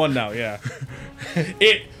 He's at 1 now, yeah.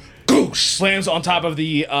 It slams on top of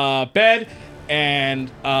the bed,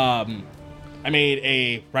 and I made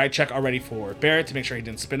a ride check already for Barrett to make sure he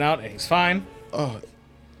didn't spin out, and he's fine. Oh,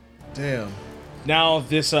 damn. Now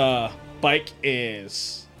this bike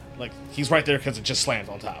is, like, he's right there because it just slammed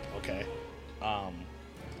on top, okay?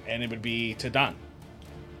 And it would be to Don.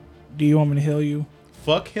 Do you want me to heal you?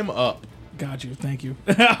 Fuck him up. Got you. Thank you.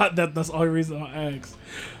 That's the only reason I asked.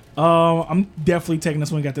 I'm definitely taking this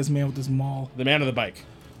one. Got this man with this maul. The man of the bike.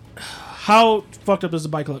 How fucked up does the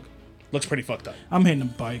bike look? Looks pretty fucked up. I'm hitting the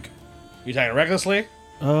bike. You taking it recklessly?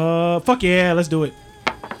 Fuck yeah, let's do it.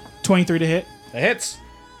 23 to hit. That hits.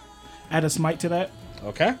 Add a smite to that.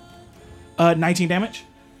 Okay. 19 damage.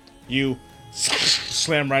 You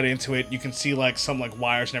slam right into it. You can see some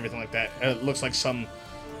wires and everything like that. It looks like some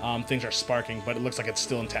things are sparking, but it looks like it's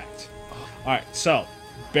still intact. All right, so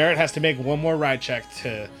Barrett has to make one more ride check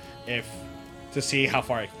to see how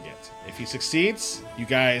far he can get. If he succeeds, you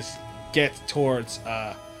guys get towards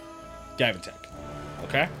Gavintech.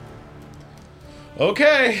 Okay?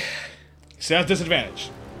 Okay. Still have disadvantage.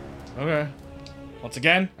 Okay. Once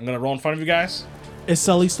again, I'm gonna roll in front of you guys. Is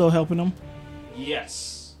Sully still helping him?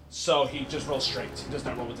 Yes. So he just rolls straight. He does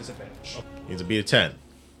not roll with disadvantage. Needs to beat a 10.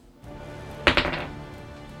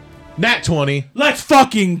 Nat 20. Let's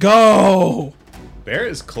fucking go!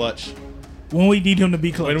 Barrett is clutch. When we need him to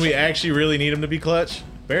be close. When we actually really need him to be clutch,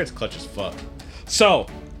 Barrett's clutch as fuck. So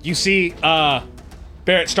you see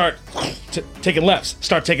Barrett start taking lefts,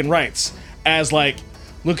 start taking rights, as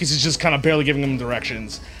Lucas is just kind of barely giving him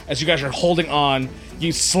directions. As you guys are holding on,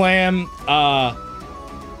 you slam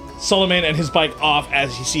Solomon and his bike off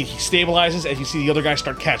as you see he stabilizes, as you see the other guys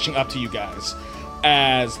start catching up to you guys.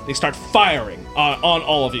 As they start firing on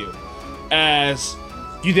all of you. As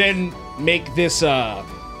You then make this.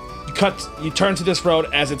 You turn to this road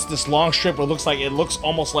as it's this long strip where it looks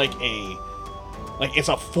almost like it's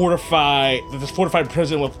a fortified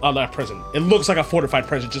prison with not prison. It looks like a fortified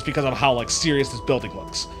prison just because of how like serious this building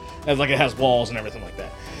looks, as like it has walls and everything like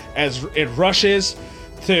that. As it rushes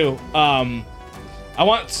through, I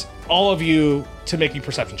want all of you to make me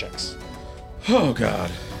perception checks. Oh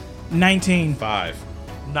God. 19. 5.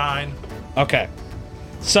 9. Okay,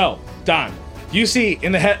 so Don, you see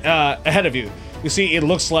in the ahead of you, you see it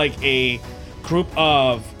looks like a group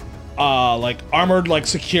of like armored like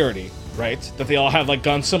security, right? That they all have like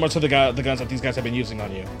guns similar to the guns that these guys have been using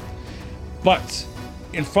on you. But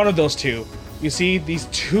in front of those two, you see these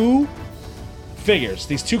two figures,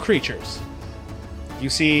 these two creatures. You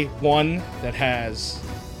see one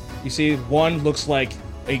looks like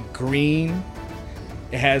a green.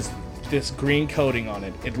 It has this green coating on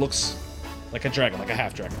it. It looks like a dragon, like a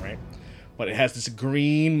half dragon, right? But it has this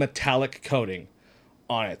green metallic coating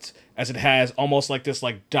on it, as it has almost like this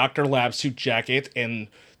like Dr. Lab suit jacket and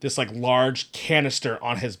this like large canister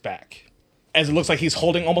on his back. As it looks like he's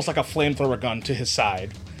holding almost like a flamethrower gun to his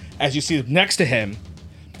side. As you see next to him,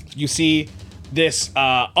 you see this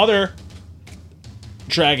other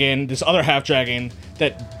dragon, this other half dragon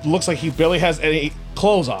that looks like he barely has any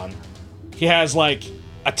clothes on. He has like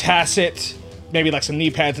a tasset, maybe like some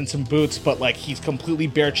knee pads and some boots, but like he's completely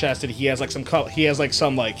bare chested. He has like some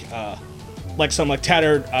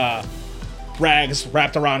tattered rags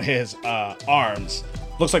wrapped around his arms.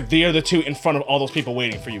 Looks like they are the two in front of all those people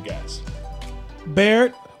waiting for you guys.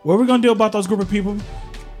 Barrett, what are we gonna do about those group of people?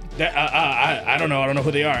 I don't know. I don't know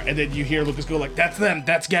who they are. And then you hear Lucas go like, "That's them.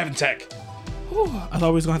 That's Gavin Tech." Whew, I thought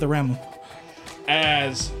we was gonna have to ram them.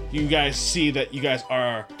 As you guys see that you guys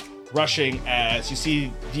are rushing, as you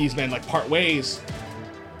see these men like part ways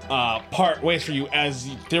for you, as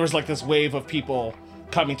there was like this wave of people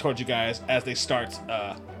coming towards you guys as they start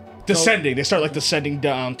descending. They start like descending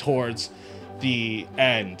down towards the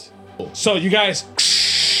end. So you guys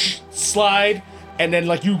slide, and then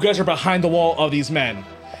like you guys are behind the wall of these men.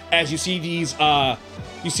 As you see these,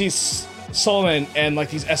 you see Solomon and like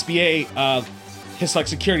these SBA, his like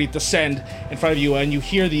security descend in front of you, and you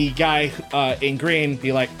hear the guy in green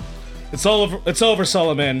be like, "It's over,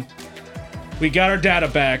 Solomon. We got our data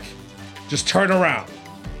back. Just turn around."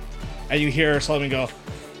 And you hear Solomon go,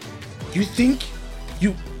 You think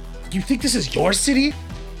this is your city?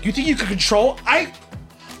 You think you can control? I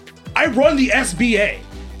run the SBA.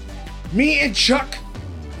 Me and Chuck,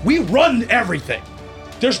 we run everything.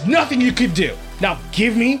 There's nothing you can do. Now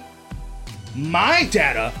give me my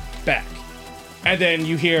data back." And then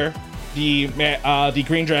you hear the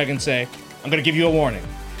green dragon say, "I'm gonna give you a warning.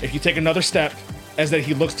 If you take another step," as that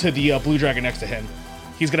he looks to the blue dragon next to him,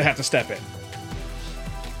 "he's gonna have to step in."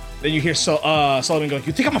 Then you hear Solomon go,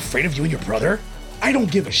 "You think I'm afraid of you and your brother? I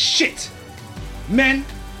don't give a shit. Men,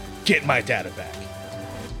 get my data back."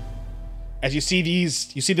 As you see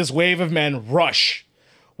this wave of men rush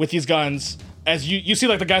with these guns. As you see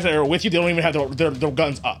like the guys that are with you, they don't even have their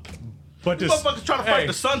guns up. But this motherfuckers trying to fight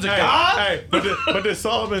the sons of God. Hey, but did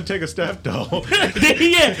Solomon take a step though?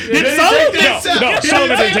 Yeah. No,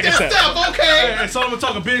 Solomon didn't take a step. Okay. And Solomon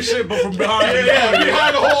talking big shit, but from behind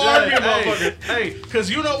behind the whole army, motherfucker. Hey,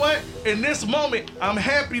 because you know what? In this moment, I'm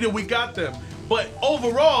happy that we got them. But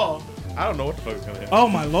overall, I don't know what the fuck is gonna happen. Oh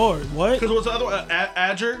my lord, what? because what's the other one?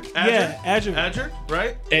 Adger? Yeah, Adger.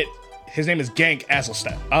 Right? His name is Gank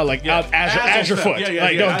Azelstep. Azurefoot.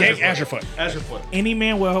 Gank Azurefoot. Azurefoot. Any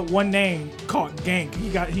man with one name called Gank,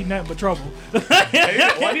 he nothing but trouble. Hey,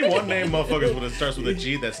 I need one name, motherfuckers, when it starts with a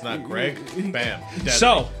G that's not Greg. Bam. Dead.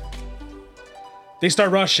 So they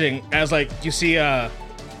start rushing as like you see the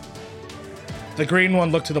green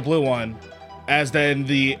one look to the blue one, as then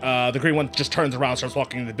the green one just turns around, starts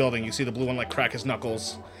walking in the building. You see the blue one like crack his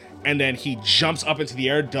knuckles, and then he jumps up into the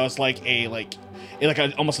air, does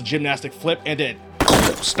almost a gymnastic flip, and then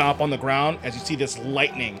stomp on the ground. As you see this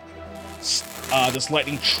lightning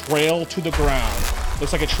trail to the ground.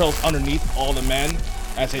 Looks like it trails underneath all the men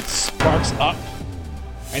as it sparks up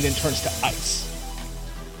and then turns to ice.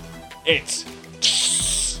 It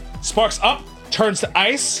sparks up, turns to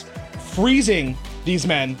ice, freezing these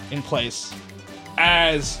men in place.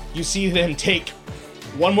 As you see them take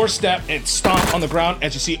one more step and stomp on the ground,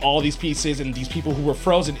 as you see all these pieces and these people who were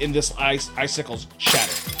frozen in this icicles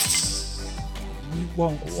shatter. We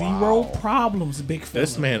want zero problems, big fella.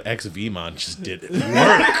 This man XVmon just did work.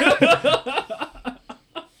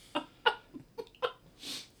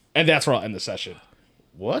 And that's where I'll end the session.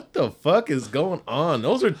 What the fuck is going on?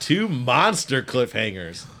 Those are two monster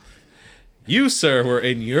cliffhangers. You, sir, were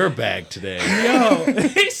in your bag today. Yo,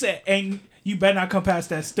 he said, and You better not come past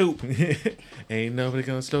that stoop. Ain't nobody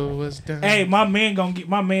gonna slow us down. Hey, my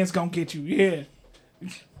man's gonna get you. Yeah.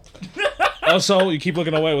 Also, you keep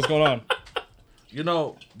looking away. What's going on? You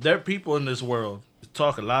know, there are people in this world that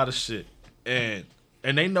talk a lot of shit, and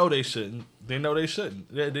they know they shouldn't. They know they shouldn't.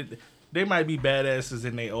 They might be badasses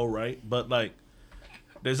in their own right, but like,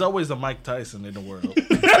 there's always a Mike Tyson in the world.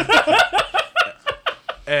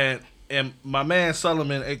 and my man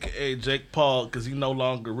Solomon, aka Jake Paul, because he's no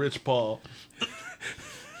longer Rich Paul.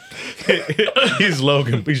 He's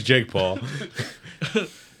Logan. He's Jake Paul.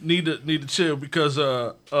 Need to chill because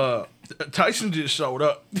Tyson just showed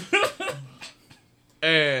up.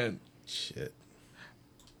 And Shit.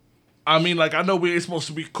 I mean, like, I know we ain't supposed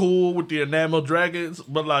to be cool with the enamel dragons,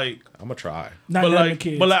 but like, I'm gonna try. Not but letting like, the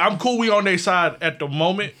kids. but like, I'm cool. We on their side at the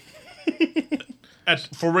moment,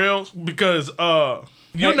 for real, because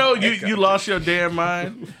you know, you lost your damn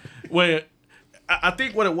mind when I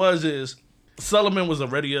think what it was is Solomon was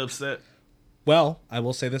already upset. Well, I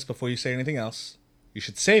will say this before you say anything else. You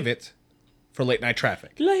should save it for late night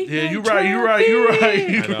traffic. Yeah, you're right. You're right. You're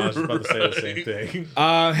right. I know. I was about to say the same thing.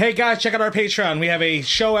 Hey guys, check out our Patreon. We have a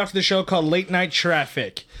show after the show called Late Night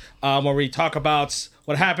Traffic, where we talk about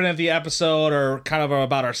what happened at the episode or kind of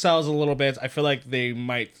about ourselves a little bit. I feel like they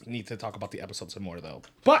might need to talk about the episode some more though.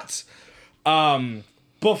 But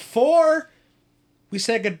before we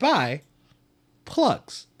say goodbye,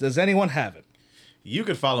 plugs. Does anyone have it? You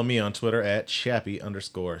can follow me on Twitter at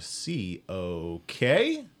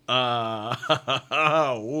Chappie_COK.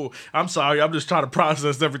 I'm sorry. I'm just trying to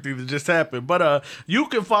process everything that just happened. But you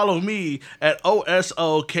can follow me at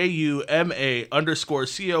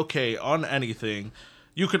OSOKUMA_COK on anything.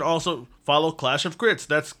 You can also follow Clash of Crits.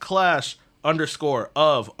 That's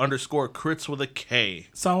Clash_of_crits with a K.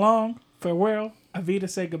 So long, farewell, Avita,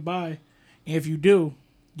 say goodbye. And if you do,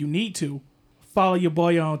 you need to follow your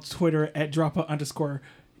boy on Twitter at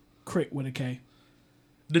dropper_crit with a K.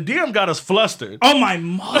 The DM got us flustered. Oh my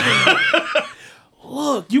mother!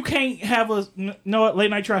 Look, you can't have a late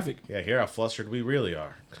night traffic. Yeah, hear how flustered we really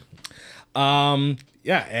are.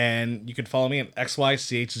 Yeah, and you can follow me at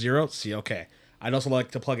XYCH0COK. I'd also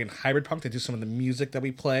like to plug in Hybrid Punk to do some of the music that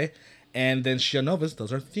we play, and then Shionova's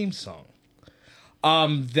does our theme song.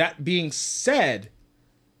 That being said,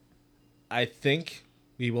 I think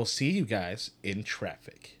we will see you guys in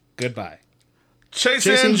traffic. Goodbye.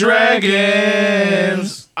 Chasing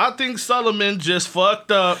dragons. I think Solomon just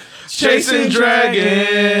fucked up. Chasing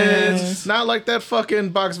dragons. Not like that fucking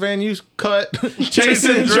box van you cut.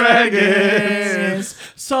 Chasing dragons.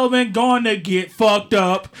 Solomon gonna get fucked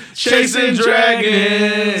up. Chasing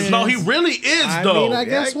dragons. No, he really is, though. I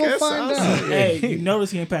guess we'll find out. Hey, you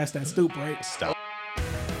notice he ain't past that stoop, right? Stop.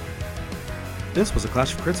 This was a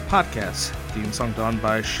Clash of Crits podcast. Theme song done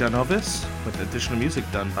by Shionovis, with additional music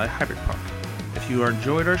done by Hybrid Punk. If you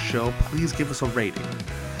enjoyed our show, please give us a rating.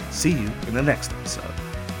 See you in the next episode.